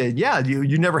laughing. I was saying, yeah,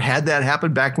 you never had that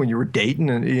happen back when you were dating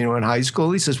and, in high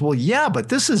school. He says, well, yeah, but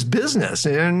this is business.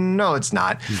 And no, it's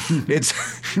not.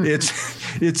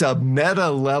 It's a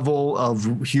meta level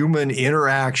of human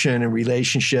interaction and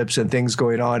relationships and things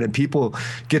going on. And people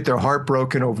get their heart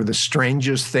broken over the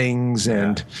strangest things.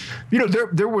 And,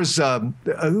 there was,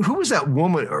 who was that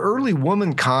woman, early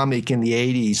woman comic in the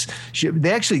 80s?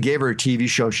 They actually gave her a TV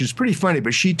show. She was pretty funny,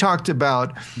 but she talked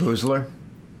about Boozler.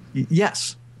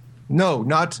 Yes. No,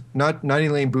 not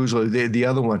Elaine Boozler, the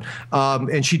other one.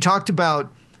 And she talked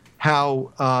about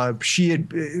how she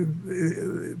had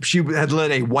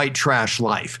led a white trash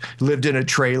life, lived in a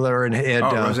trailer and had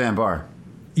Roseanne Barr.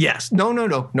 Yes. No,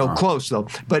 close though.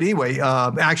 But anyway,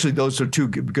 actually those are two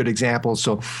good examples.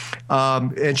 So,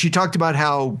 and she talked about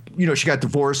how, she got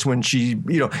divorced when she,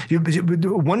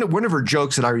 one of her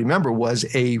jokes that I remember was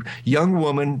a young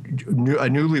woman, a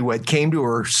newlywed, came to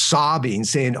her sobbing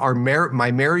saying,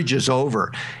 my marriage is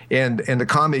over. And the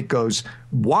comic goes,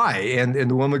 why? And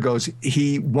the woman goes,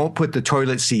 he won't put the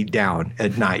toilet seat down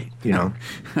at night,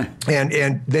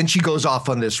 and then she goes off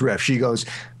on this riff. She goes,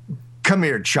 come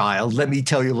here, child. Let me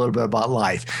tell you a little bit about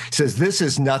life. He says, this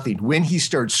is nothing. When he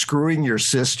starts screwing your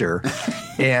sister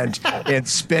and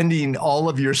spending all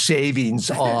of your savings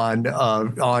on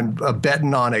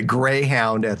betting on a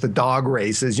greyhound at the dog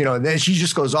races, and then she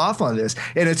just goes off on this.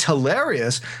 And it's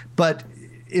hilarious. But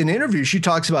in interviews, she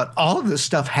talks about all of this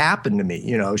stuff happened to me.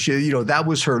 That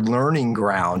was her learning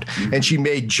ground, and she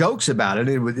made jokes about it.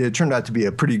 It turned out to be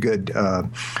a pretty good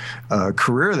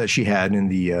career that she had in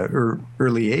the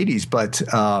early '80s. But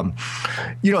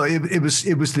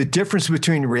it was the difference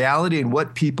between reality and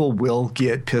what people will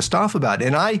get pissed off about.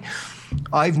 And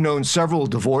I've known several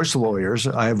divorce lawyers.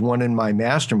 I have one in my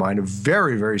mastermind of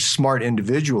very, very smart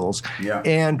individuals. Yeah.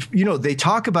 And they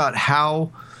talk about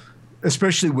how,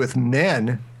 especially with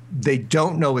men, they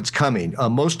don't know it's coming.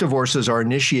 Most divorces are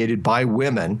initiated by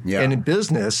women. Yeah. And in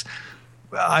business,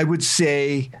 I would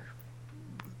say,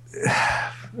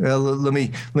 let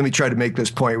me try to make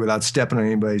this point without stepping on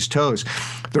anybody's toes.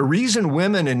 The reason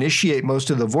women initiate most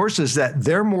of the divorces is that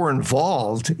they're more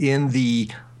involved in the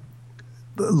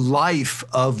life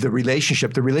of the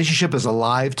relationship. The relationship is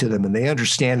alive to them, and they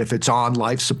understand if it's on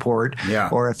life support,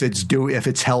 or if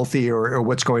it's healthy, or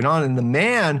what's going on. And the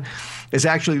man is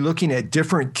actually looking at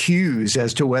different cues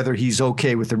as to whether he's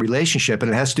okay with the relationship,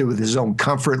 and it has to do with his own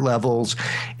comfort levels,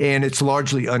 and it's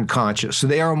largely unconscious. So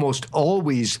they are almost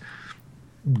always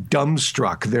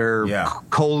dumbstruck. They're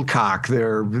cold cocked.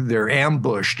 They're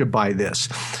ambushed by this,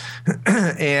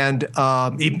 and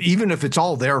even if it's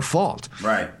all their fault,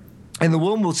 right. And the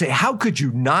woman will say, how could you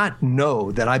not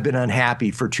know that I've been unhappy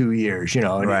for 2 years? And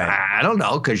I don't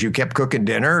know, because you kept cooking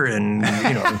dinner and,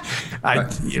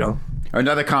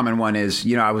 Another common one is,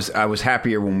 I was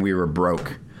happier when we were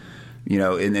broke.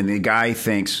 And the guy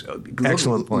thinks,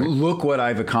 excellent point. Look what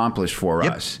I've accomplished for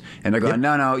us. And they're going,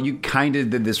 no, you kind of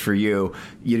did this for you.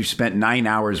 You spent 9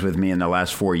 hours with me in the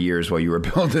last 4 years while you were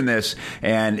building this,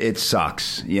 and it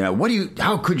sucks.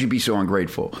 How could you be so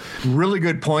ungrateful? Really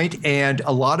good point. And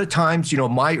a lot of times,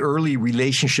 my early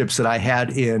relationships that I had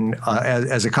in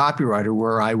as a copywriter,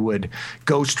 where I would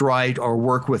ghostwrite or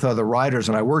work with other writers,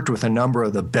 and I worked with a number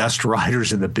of the best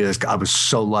writers in the biz. I was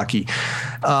so lucky.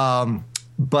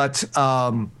 But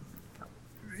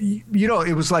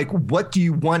it was like, what do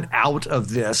you want out of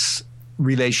this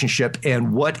relationship,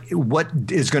 and what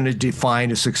is going to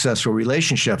define a successful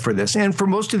relationship for this? And for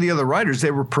most of the other writers, they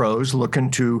were pros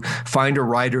looking to find a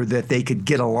writer that they could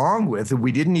get along with.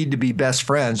 We didn't need to be best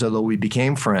friends, although we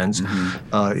became friends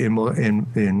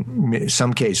in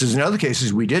some cases. In other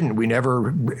cases, we didn't. We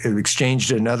never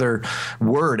exchanged another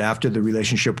word after the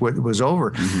relationship was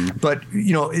over. But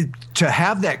to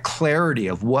have that clarity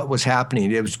of what was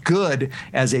happening, it was good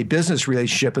as a business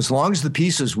relationship as long as the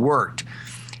pieces worked.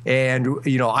 And,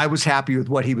 I was happy with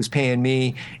what he was paying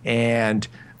me, and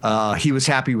he was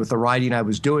happy with the writing I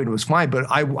was doing. It was fine. But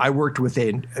I worked with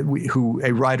a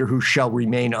writer who shall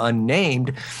remain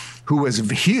unnamed, who was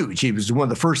huge. He was one of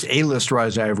the first A-list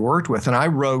writers I ever worked with. And I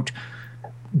wrote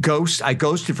I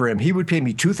ghosted for him. He would pay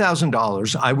me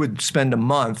 $2,000. I would spend a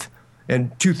month,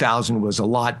 and $2,000 was a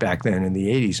lot back then in the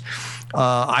 80s.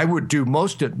 I would do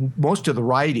most of the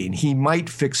writing. He might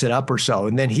fix it up or so,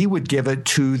 and then he would give it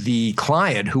to the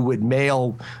client, who would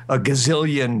mail a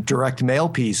gazillion direct mail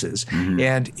pieces.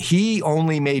 And he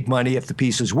only made money if the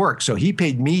pieces worked. So he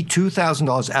paid me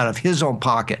 $2,000 out of his own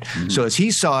pocket. So as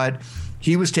he saw it,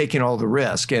 he was taking all the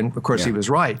risk, and of course he was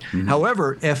right.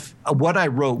 However, if what I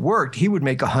wrote worked, he would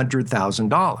make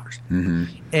 $100,000,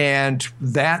 and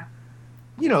that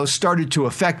started to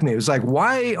affect me. It was like,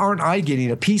 why aren't I getting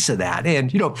a piece of that?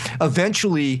 And,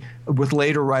 eventually with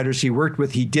later writers he worked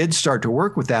with, he did start to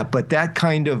work with that. But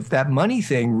that money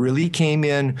thing really came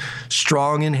in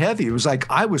strong and heavy. It was like,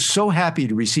 I was so happy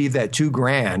to receive that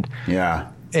 $2,000. Yeah.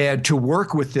 And to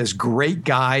work with this great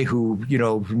guy who,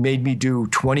 made me do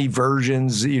 20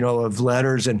 versions, of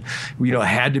letters, and,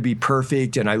 had to be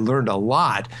perfect. And I learned a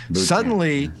lot.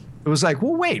 Suddenly, it was like,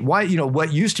 well, wait, why?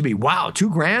 What used to be, wow,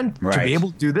 $2,000 to be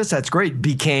able to do this, that's great,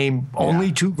 became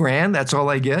only $2,000. That's all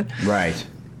I get. Right.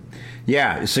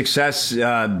 Yeah, success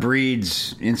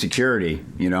breeds insecurity,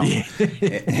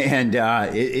 and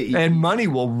money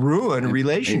will ruin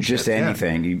relationships. Just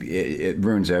anything, it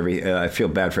ruins every. I feel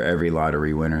bad for every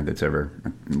lottery winner that's ever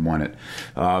won it.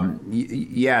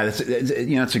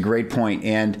 It's a great point,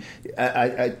 and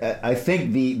I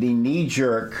think the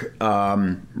knee-jerk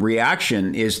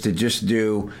reaction is to just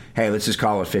do, hey, let's just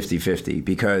call it 50-50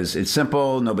 because it's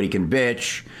simple, nobody can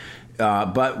bitch.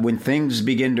 But when things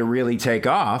begin to really take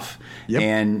off,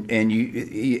 and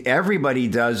everybody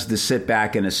does the sit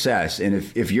back and assess. And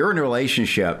if you're in a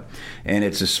relationship and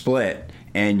it's a split,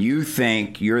 and you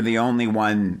think you're the only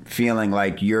one feeling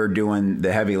like you're doing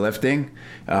the heavy lifting,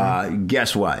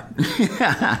 guess what?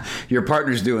 Your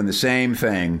partner's doing the same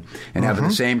thing and having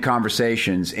the same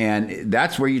conversations. And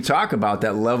that's where you talk about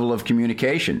that level of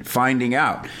communication, finding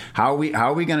out how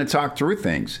are we going to talk through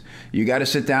things. You got to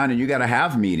sit down and you got to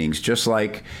have meetings, just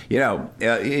like,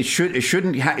 it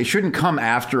shouldn't come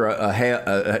after a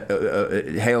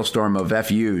hailstorm of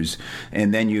FUs.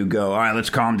 And then you go, all right, let's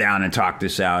calm down and talk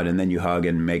this out. And then you hug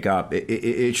and make up.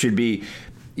 It should be,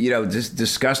 just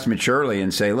discussed maturely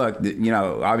and say, look,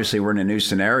 obviously we're in a new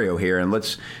scenario here, and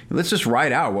let's just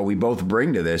write out what we both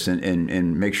bring to this,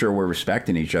 and make sure we're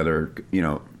respecting each other,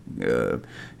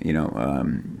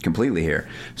 completely here.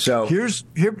 So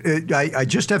I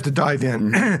just have to dive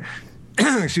in.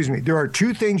 Excuse me. There are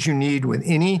two things you need with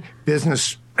any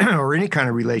business or any kind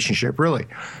of relationship, really.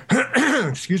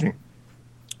 Excuse me.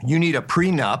 You need a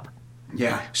prenup.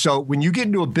 Yeah. So when you get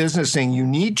into a business thing, you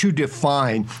need to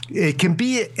define, it can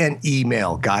be an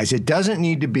email, guys. It doesn't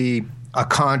need to be a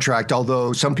contract,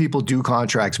 although some people do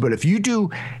contracts. But if you do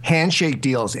handshake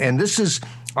deals, and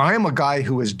I am a guy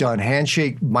who has done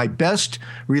handshake, my best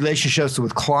relationships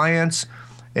with clients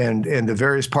and the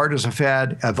various partners I've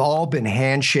had have all been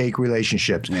handshake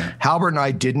relationships. Yeah. Halbert and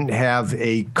I didn't have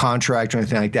a contract or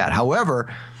anything like that.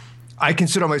 However, I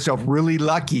consider myself really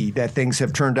lucky that things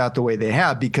have turned out the way they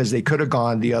have, because they could have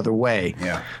gone the other way.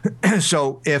 Yeah.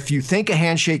 So if you think a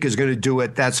handshake is going to do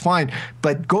it, that's fine.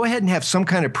 But go ahead and have some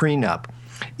kind of prenup,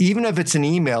 even if it's an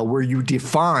email where you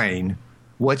define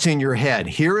what's in your head.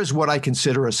 Here is what I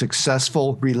consider a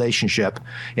successful relationship,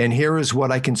 and here is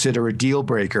what I consider a deal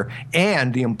breaker.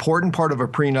 And the important part of a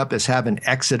prenup is have an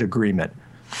exit agreement.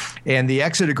 And the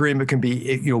exit agreement can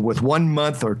be, with 1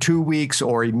 month or 2 weeks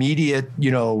or immediate,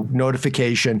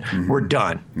 notification. We're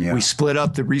done. Yeah. We split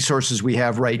up the resources we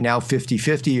have right now,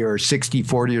 50-50 or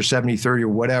 60-40 or 70-30 or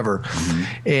whatever.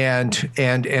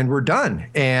 And we're done.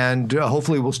 And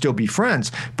hopefully we'll still be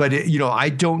friends. But, I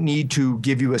don't need to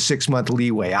give you a 6-month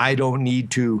leeway. I don't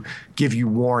need to give you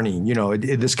warning.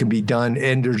 This can be done.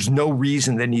 And there's no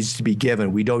reason that needs to be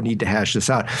given. We don't need to hash this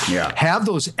out. Yeah. Have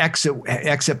those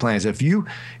exit plans.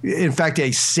 In fact,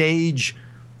 a sage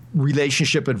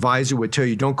relationship advisor would tell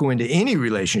you don't go into any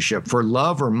relationship for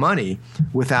love or money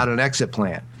without an exit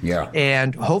plan. Yeah.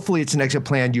 And hopefully it's an exit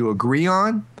plan you agree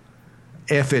on.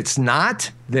 If it's not,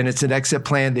 then it's an exit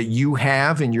plan that you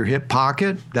have in your hip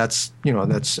pocket.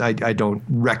 I don't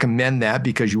recommend that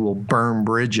because you will burn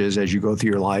bridges as you go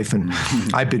through your life. And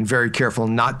I've been very careful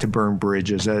not to burn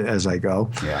bridges as I go.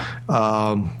 Yeah.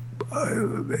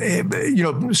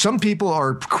 Some people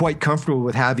are quite comfortable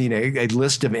with having a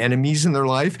list of enemies in their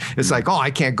life. It's like, I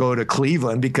can't go to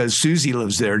Cleveland because Susie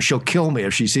lives there and she'll kill me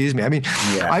if she sees me. I mean,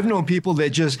 I've known people that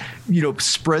just,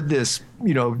 spread this,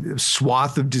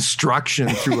 swath of destruction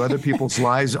through other people's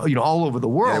lives, all over the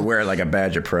world. They wear it like a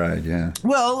badge of pride, yeah.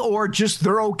 Well, or just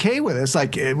they're okay with it. It's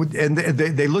like, and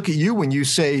they look at you when you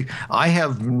say, I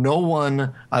have no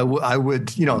one I would,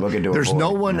 there's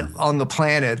no one on the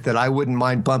planet that I wouldn't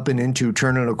mind bumping into,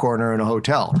 turning a corner in a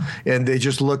hotel. And they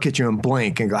just look at you and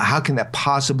blink and go, how can that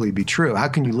possibly be true? How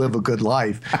can you live a good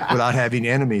life without having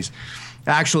enemies?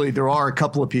 Actually, there are a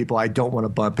couple of people I don't want to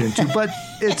bump into, but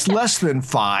it's less than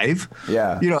 5.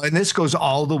 Yeah. And this goes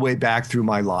all the way back through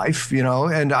my life,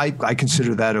 and I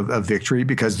consider that a victory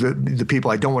because the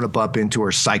people I don't want to bump into are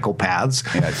psychopaths.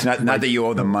 Yeah, it's not that you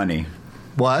owe them money.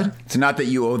 What? It's not that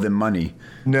you owe them money.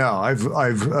 No,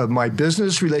 I've my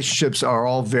business relationships are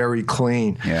all very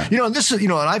clean. Yeah. And this is,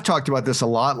 and I've talked about this a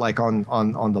lot, like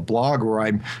on the blog where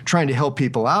I'm trying to help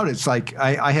people out. It's like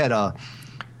I had a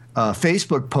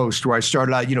Facebook post where I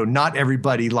started out, not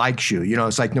everybody likes you.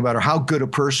 It's like no matter how good a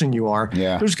person you are,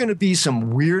 there's going to be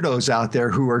some weirdos out there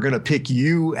who are going to pick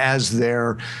you as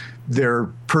their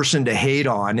person to hate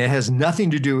on. It has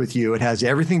nothing to do with you. It has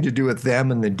everything to do with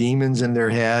them and the demons in their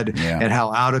head and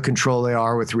how out of control they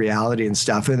are with reality and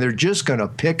stuff. And they're just going to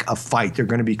pick a fight. They're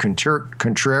going to be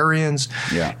contrarians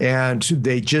and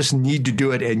they just need to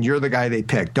do it. And you're the guy they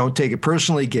pick. Don't take it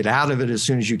personally. Get out of it as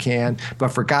soon as you can. But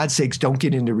for God's sakes, don't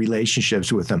get into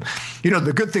relationships with them.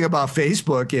 The good thing about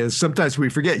Facebook is sometimes we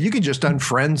forget you can just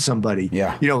unfriend somebody,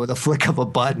 with a flick of a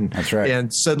button. That's right.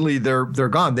 And suddenly they're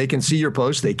gone. They can see your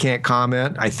post. They can't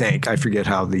comment. I forget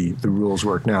how the rules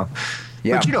work now.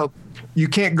 Yeah. But you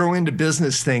can't go into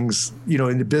business things,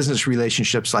 into business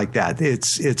relationships like that.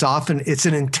 It's often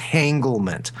an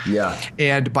entanglement. Yeah.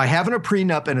 And by having a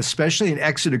prenup and especially an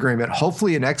exit agreement,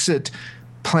 hopefully an exit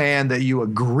plan that you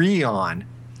agree on.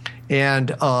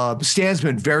 And Stan's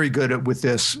been very good with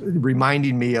this,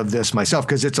 reminding me of this myself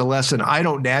because it's a lesson I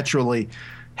don't naturally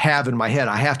have in my head.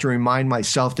 I have to remind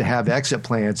myself to have exit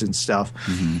plans and stuff.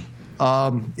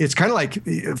 It's kind of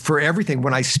like for everything.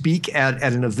 When I speak at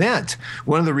an event,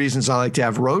 one of the reasons I like to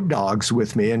have road dogs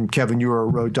with me, and Kevin, you were a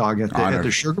road dog at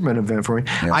the Sugarman event for me.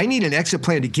 Yeah. I need an exit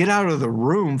plan to get out of the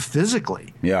room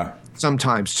physically. Yeah.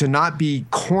 Sometimes to not be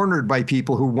cornered by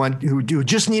people who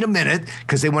just need a minute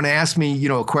because they want to ask me,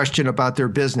 a question about their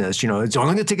business. It's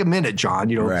only going to take a minute,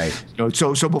 John. Right.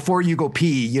 So before you go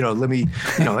pee, let me,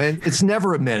 and it's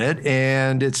never a minute,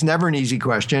 and it's never an easy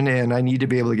question, and I need to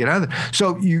be able to get out of there.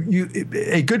 So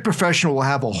a good professional will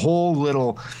have a whole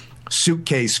little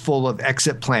suitcase full of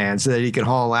exit plans that he can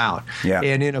haul out. Yeah.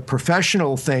 And in a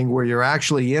professional thing where you're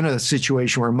actually in a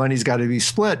situation where money's got to be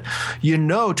split,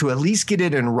 to at least get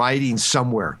it in writing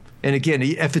somewhere. And again,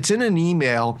 if it's in an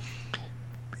email,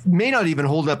 it may not even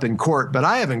hold up in court, but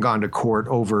I haven't gone to court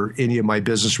over any of my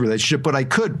business relationship, but I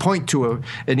could point to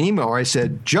an email where I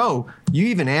said, Joe, you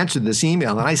even answered this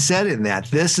email. And I said in that,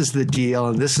 this is the deal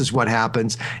and this is what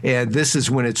happens and this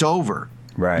is when it's over.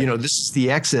 Right. This is the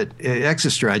exit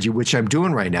strategy, which I'm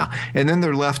doing right now. And then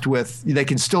they're left with, they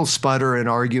can still sputter and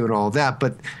argue and all that,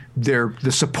 but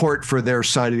the support for their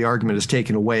side of the argument is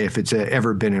taken away if it's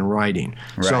ever been in writing.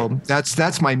 Right. So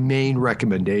that's my main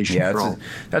recommendation. Yeah,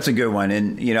 that's a good one.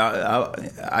 And,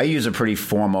 I use a pretty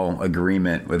formal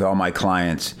agreement with all my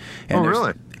clients. And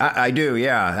really? I do,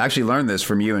 yeah. I actually learned this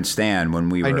from you and Stan when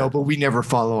we were... I know, but we never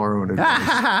follow our own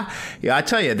advice. Yeah, I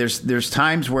tell you, there's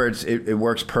times where it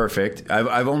works perfect.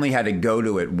 I've only had to go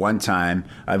to it one time.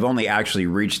 I've only actually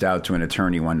reached out to an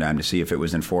attorney one time to see if it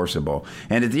was enforceable.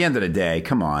 And at the end of the day,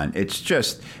 come on. on.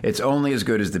 It's only as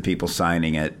good as the people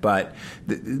signing it. But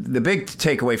the big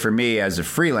takeaway for me as a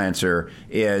freelancer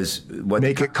is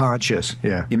make it conscious.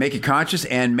 Yeah, you make it conscious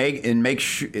and make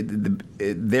sure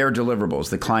their deliverables,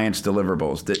 the client's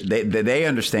deliverables, that they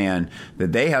understand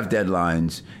that they have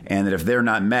deadlines, and that if they're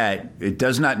not met, it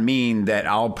does not mean that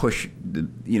I'll push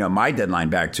my deadline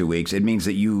back 2 weeks. It means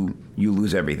that you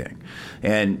lose everything.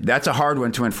 And that's a hard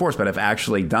one to enforce, but I've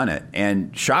actually done it.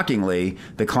 And shockingly,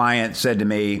 the client said to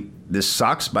me, "This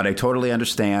sucks, but I totally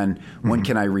understand. When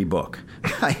can I rebook?"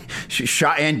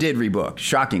 And did rebook,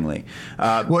 shockingly.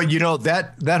 Well,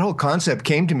 that whole concept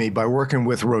came to me by working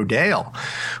with Rodale,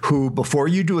 who, before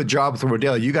you do a job with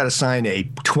Rodale, you got to sign a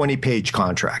 20-page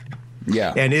contract.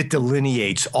 Yeah. And it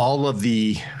delineates all of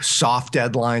the soft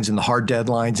deadlines and the hard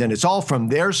deadlines, and it's all from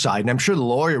their side. And I'm sure the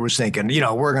lawyer was thinking,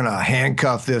 we're going to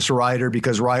handcuff this writer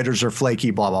because writers are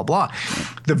flaky, blah, blah, blah.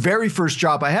 The very first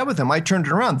job I had with them, I turned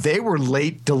it around. They were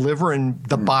late delivering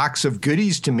the box of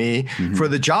goodies to me for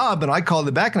the job, and I called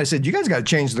them back and I said, "You guys got to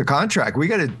change the contract. We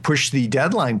got to push the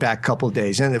deadline back a couple of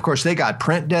days." And of course, they got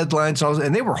print deadlines,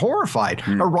 and they were horrified.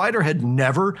 A writer had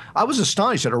never, I was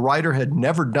astonished that a writer had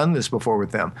never done this before with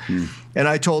them. And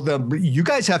I told them, "You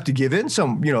guys have to give in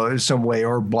some way,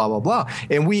 or blah, blah, blah."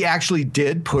 And we actually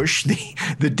did push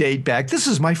the date back. This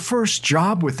is my first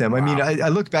job with them. Wow. I mean, I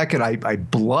look back and I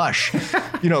blush,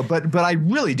 but I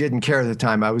really didn't care at the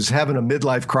time. I was having a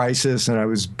midlife crisis and I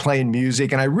was playing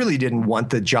music and I really didn't want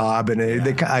the job. And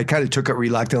I kind of took it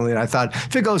reluctantly. And I thought,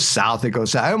 if it goes south, it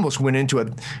goes south. I almost went into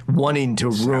it wanting to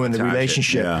ruin the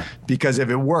relationship because if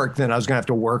it worked, then I was going to have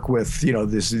to work with,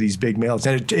 these big males.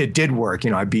 And it did work.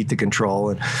 I beat the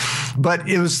control. But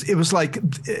it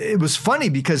was funny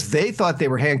because they thought they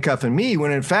were handcuffing me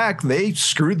when in fact they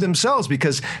screwed themselves,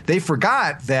 because they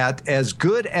forgot that as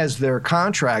good as their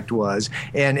contract was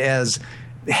and as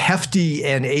hefty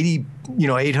and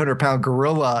 800-pound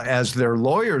gorilla as their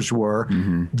lawyers were,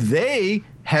 they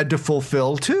had to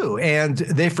fulfill too. And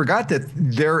they forgot that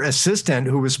their assistant,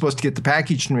 who was supposed to get the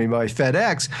package to me by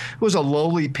FedEx, was a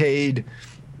lowly paid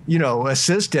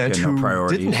assistant who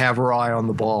didn't have her eye on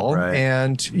the ball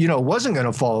and, wasn't going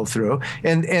to follow through.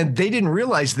 And they didn't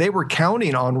realize they were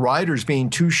counting on writers being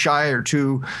too shy or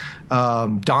too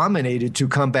dominated to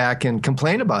come back and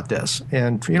complain about this.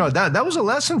 And, that was a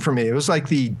lesson for me. It was like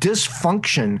the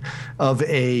dysfunction of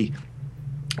a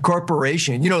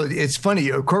corporation. It's funny.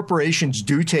 Corporations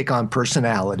do take on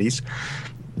personalities.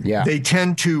 Yeah. They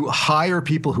tend to hire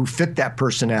people who fit that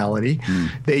personality.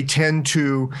 They tend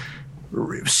to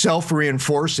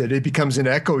self-reinforce it. It becomes an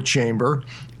echo chamber.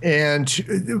 And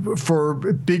for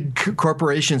big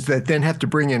corporations that then have to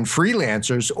bring in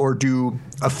freelancers or do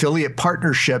affiliate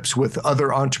partnerships with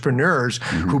other entrepreneurs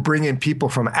who bring in people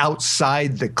from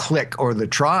outside the clique or the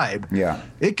tribe,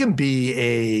 it can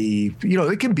be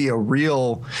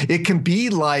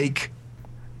like,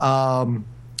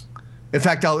 in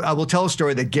fact, I will tell a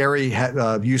story that Gary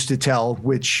used to tell,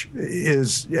 which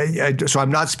is, so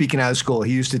I'm not speaking out of school.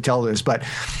 He used to tell this, but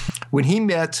when he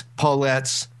met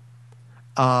Paulette's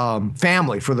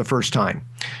family for the first time,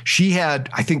 she had,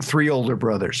 I think, 3 older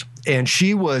brothers, and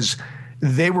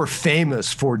they were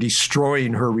famous for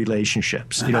destroying her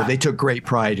relationships. They took great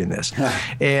pride in this.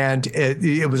 And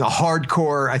it was a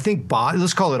hardcore, I think,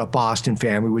 let's call it a Boston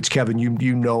family, which, Kevin,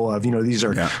 you know of. These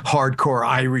are hardcore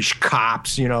Irish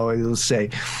cops, let's say.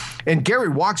 And Gary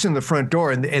walks in the front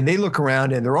door, and they look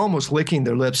around, and they're almost licking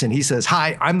their lips, and he says,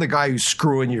 "Hi, I'm the guy who's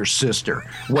screwing your sister.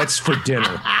 What's for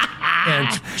dinner?" And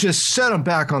just set them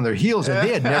back on their heels, and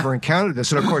they had never encountered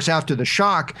this. And, of course, after the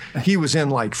shock, he was in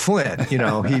like Flint.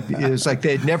 It was like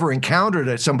they had never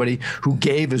encountered somebody who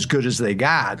gave as good as they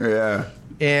got. Yeah.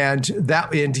 And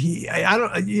he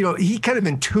kind of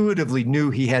intuitively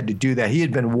knew he had to do that. He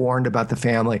had been warned about the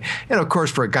family. And of course,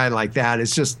 for a guy like that,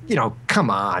 it's just, come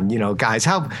on, guys,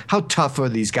 how tough are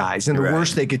these guys? And the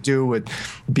worst they could do would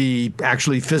be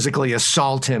actually physically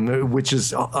assault him, which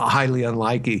is highly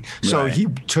unlikely. So he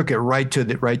took it right to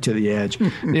the edge.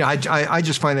 I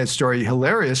just find that story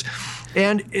hilarious.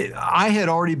 And I had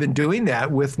already been doing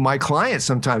that with my clients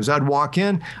sometimes. I'd walk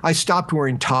in. I stopped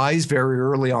wearing ties very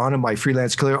early on in my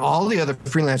freelance career. All the other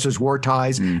freelancers wore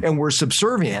ties and were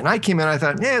subservient. And I came in, I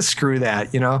thought, screw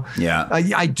that, Yeah.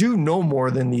 I do know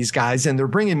more than these guys, and they're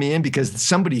bringing me in because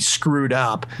somebody screwed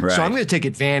up. Right. So I'm going to take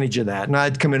advantage of that. And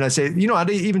I'd come in and I'd say, I'd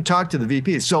even talk to the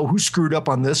VP. So who screwed up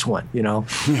on this one,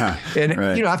 Yeah. And,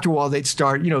 after a while, they'd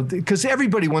start, because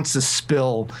everybody wants to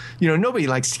spill. Nobody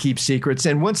likes to keep secrets.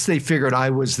 And once they figured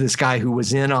I was this guy who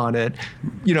was in on it,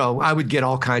 I would get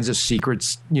all kinds of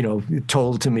secrets,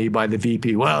 told to me by the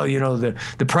VP. Well, the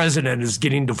the president is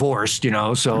getting divorced,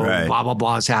 so blah, blah,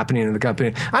 blah is happening in the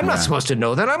company. I'm not supposed to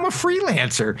know that. I'm a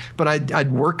freelancer, but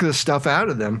I'd work this stuff out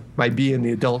of them by being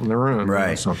the adult in the room.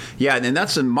 Right. So. Yeah, and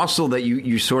that's a muscle that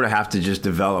you sort of have to just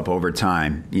develop over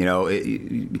time.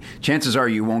 Chances are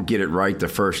you won't get it right the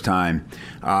first time.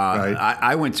 Right.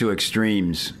 I went to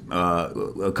extremes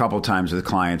a couple times with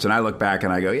clients, and I look back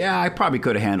and I go, yeah, I probably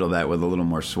could have handled that with a little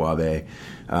more suave.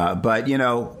 But you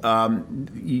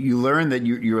learn that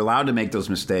you're allowed to make those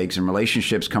mistakes, and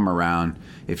relationships come around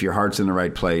if your heart's in the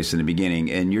right place in the beginning,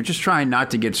 and you're just trying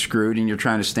not to get screwed, and you're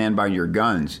trying to stand by your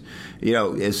guns.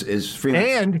 As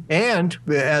freelance. And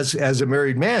as a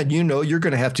married man, you're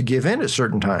going to have to give in at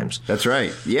certain times. That's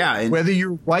right. Yeah. And whether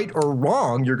you're right or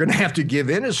wrong, you're going to have to give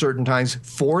in at certain times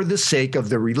for the sake of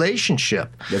the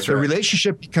relationship. That's right. The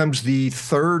relationship becomes the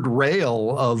third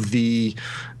rail of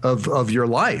your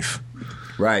life.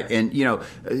 Right. And,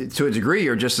 to a degree,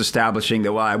 you're just establishing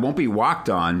that, well, I won't be walked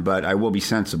on, but I will be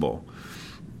sensible.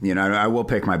 I will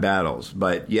pick my battles.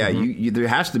 But, yeah, there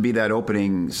has to be that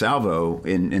opening salvo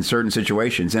in certain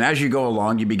situations. And as you go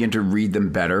along, you begin to read them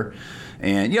better.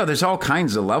 And, there's all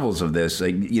kinds of levels of this,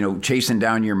 like, chasing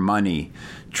down your money,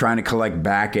 trying to collect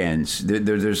back ends.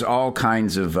 There's all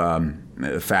kinds of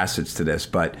facets to this.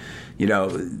 But,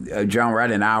 John, we're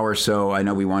at an hour, so I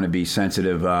know we want to be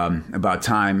sensitive about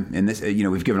time. And this,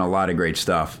 we've given a lot of great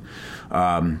stuff.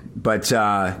 But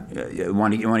I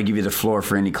want to give you the floor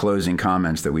for any closing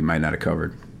comments that we might not have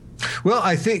covered. Well,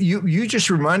 I think you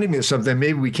just reminded me of something.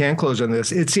 Maybe we can close on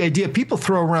this. It's the idea. People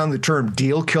throw around the term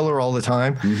deal killer all the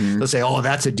time. Mm-hmm. They'll say, "Oh,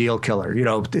 that's a deal killer."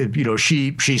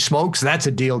 She smokes. That's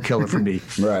a deal killer for me.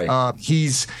 Right.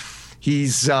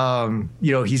 He's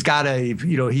got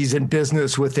he's in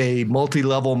business with a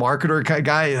multi-level marketer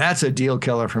guy. That's a deal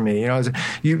killer for me.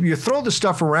 You throw the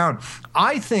stuff around.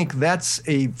 I think that's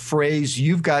a phrase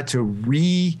you've got to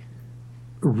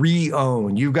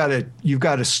re-own. You've got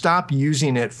to stop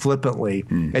using it flippantly,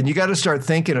 and you got to start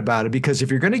thinking about it, because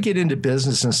if you're going to get into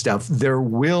business and stuff, there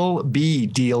will be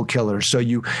deal killers. So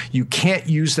you can't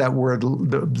use that word,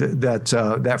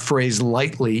 that phrase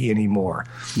lightly anymore.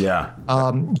 Yeah.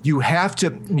 You have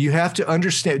to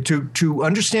understand to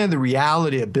understand the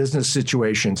reality of business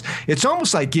situations. It's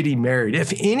almost like getting married.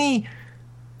 If any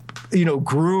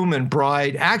groom and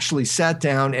bride actually sat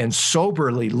down and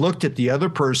soberly looked at the other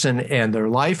person and their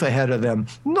life ahead of them,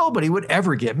 nobody would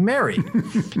ever get married.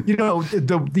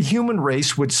 The human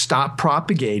race would stop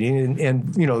propagating,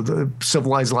 and the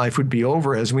civilized life would be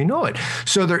over as we know it.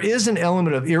 So there is an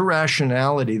element of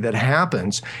irrationality that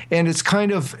happens, and it's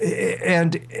kind of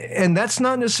and that's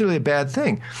not necessarily a bad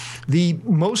thing. The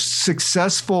most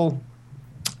successful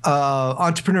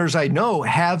entrepreneurs I know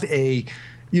have a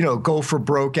go for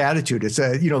broke attitude. It's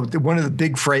one of the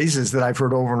big phrases that I've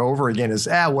heard over and over again is,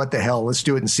 what the hell, let's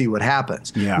do it and see what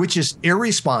happens, which is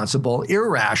irresponsible,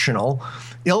 irrational,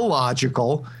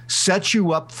 illogical, sets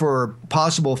you up for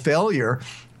possible failure,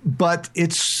 but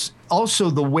it's also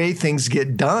the way things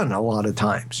get done a lot of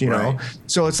times, Right.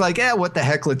 So it's like, what the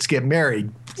heck, let's get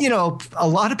married. A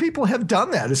lot of people have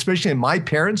done that, especially in my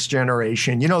parents'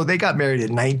 generation. They got married at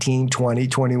 19, 20,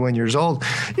 21 years old.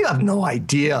 You have no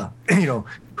idea,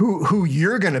 who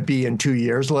you're going to be in 2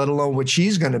 years, let alone what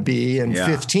she's going to be in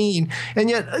 15. And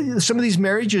yet some of these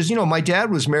marriages, my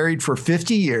dad was married for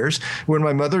 50 years. When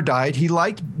my mother died, he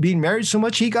liked being married so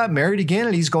much he got married again,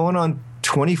 and he's going on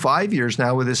 25 years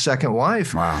now with his second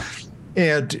wife. Wow.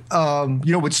 And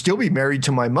would still be married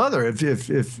to my mother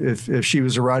if she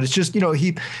was around. It's just he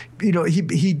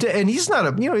and he's not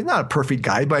a perfect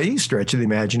guy by any stretch of the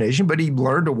imagination, but he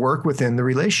learned to work within the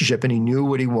relationship, and he knew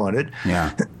what he wanted.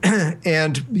 Yeah.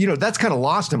 And that's kind of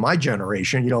lost in my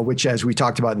generation. Which, as we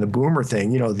talked about in the boomer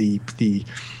thing, the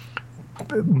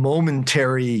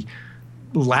momentary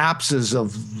lapses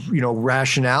of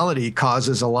rationality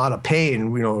causes a lot of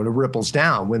pain. It ripples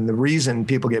down when the reason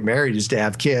people get married is to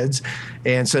have kids,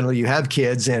 and suddenly you have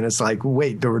kids, and it's like,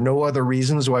 wait, there were no other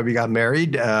reasons why we got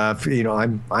married.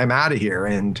 I'm out of here.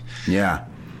 And I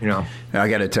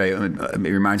got to tell you, it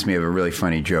reminds me of a really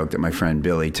funny joke that my friend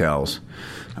Billy tells,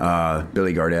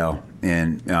 Billy Gardell,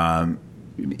 and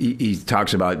he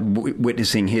talks about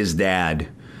witnessing his dad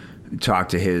talk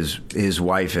to his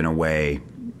wife in a way,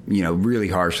 really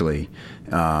harshly.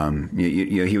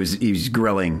 He was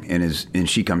grilling, and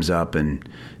she comes up and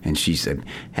she said,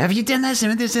 "Have you done this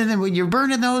and this and you're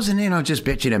burning those?" And just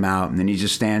bitching him out. And then he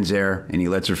just stands there and he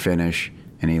lets her finish,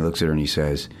 and he looks at her and he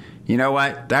says, "You know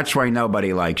what? That's why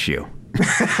nobody likes you."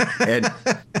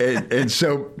 and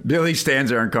so Billy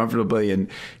stands there uncomfortably, and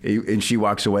she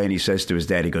walks away, and he says to his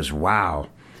dad, he goes, "Wow."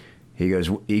 He goes,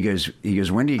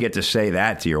 "When do you get to say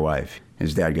that to your wife?"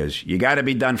 His dad goes, "You got to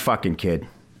be done fucking, kid."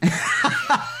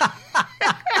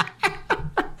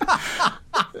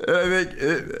 I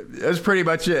think that's pretty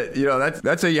much it. You know,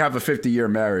 that's how you have a 50-year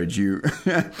marriage. You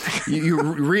you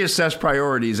reassess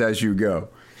priorities as you go.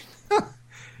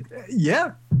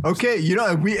 Yeah. Okay. You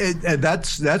know,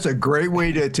 that's a great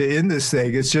way to end this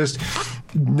thing. It's just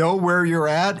know where you're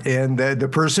at, and the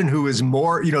person who is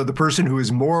more, the person who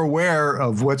is more aware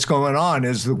of what's going on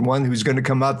is the one who's going to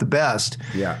come out the best.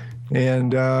 Yeah.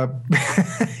 And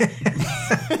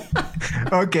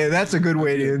okay, that's a good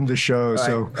way to end the show.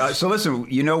 Right. So listen,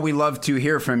 we love to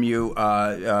hear from you.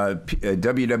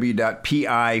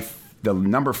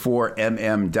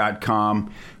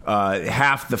 www.pi4mm.com.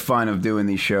 Half the fun of doing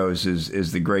these shows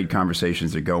is the great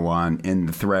conversations that go on in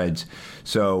the threads.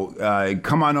 So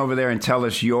come on over there and tell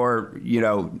us we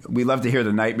love to hear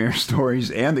the nightmare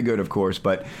stories and the good, of course,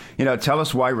 but, tell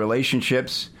us why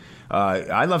relationships.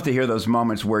 I love to hear those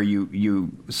moments where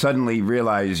you suddenly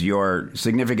realize your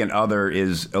significant other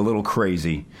is a little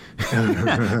crazy.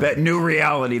 That new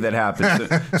reality that happens.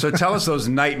 So tell us those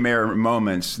nightmare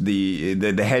moments, the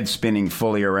head spinning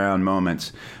fully around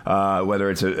moments, whether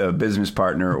it's a business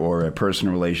partner or a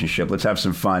personal relationship. Let's have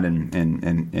some fun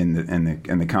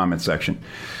in the comment section.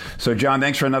 So John,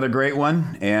 thanks for another great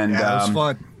one. And it was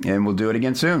fun. And we'll do it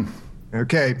again soon.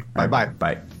 Okay. Bye-bye.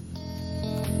 Bye.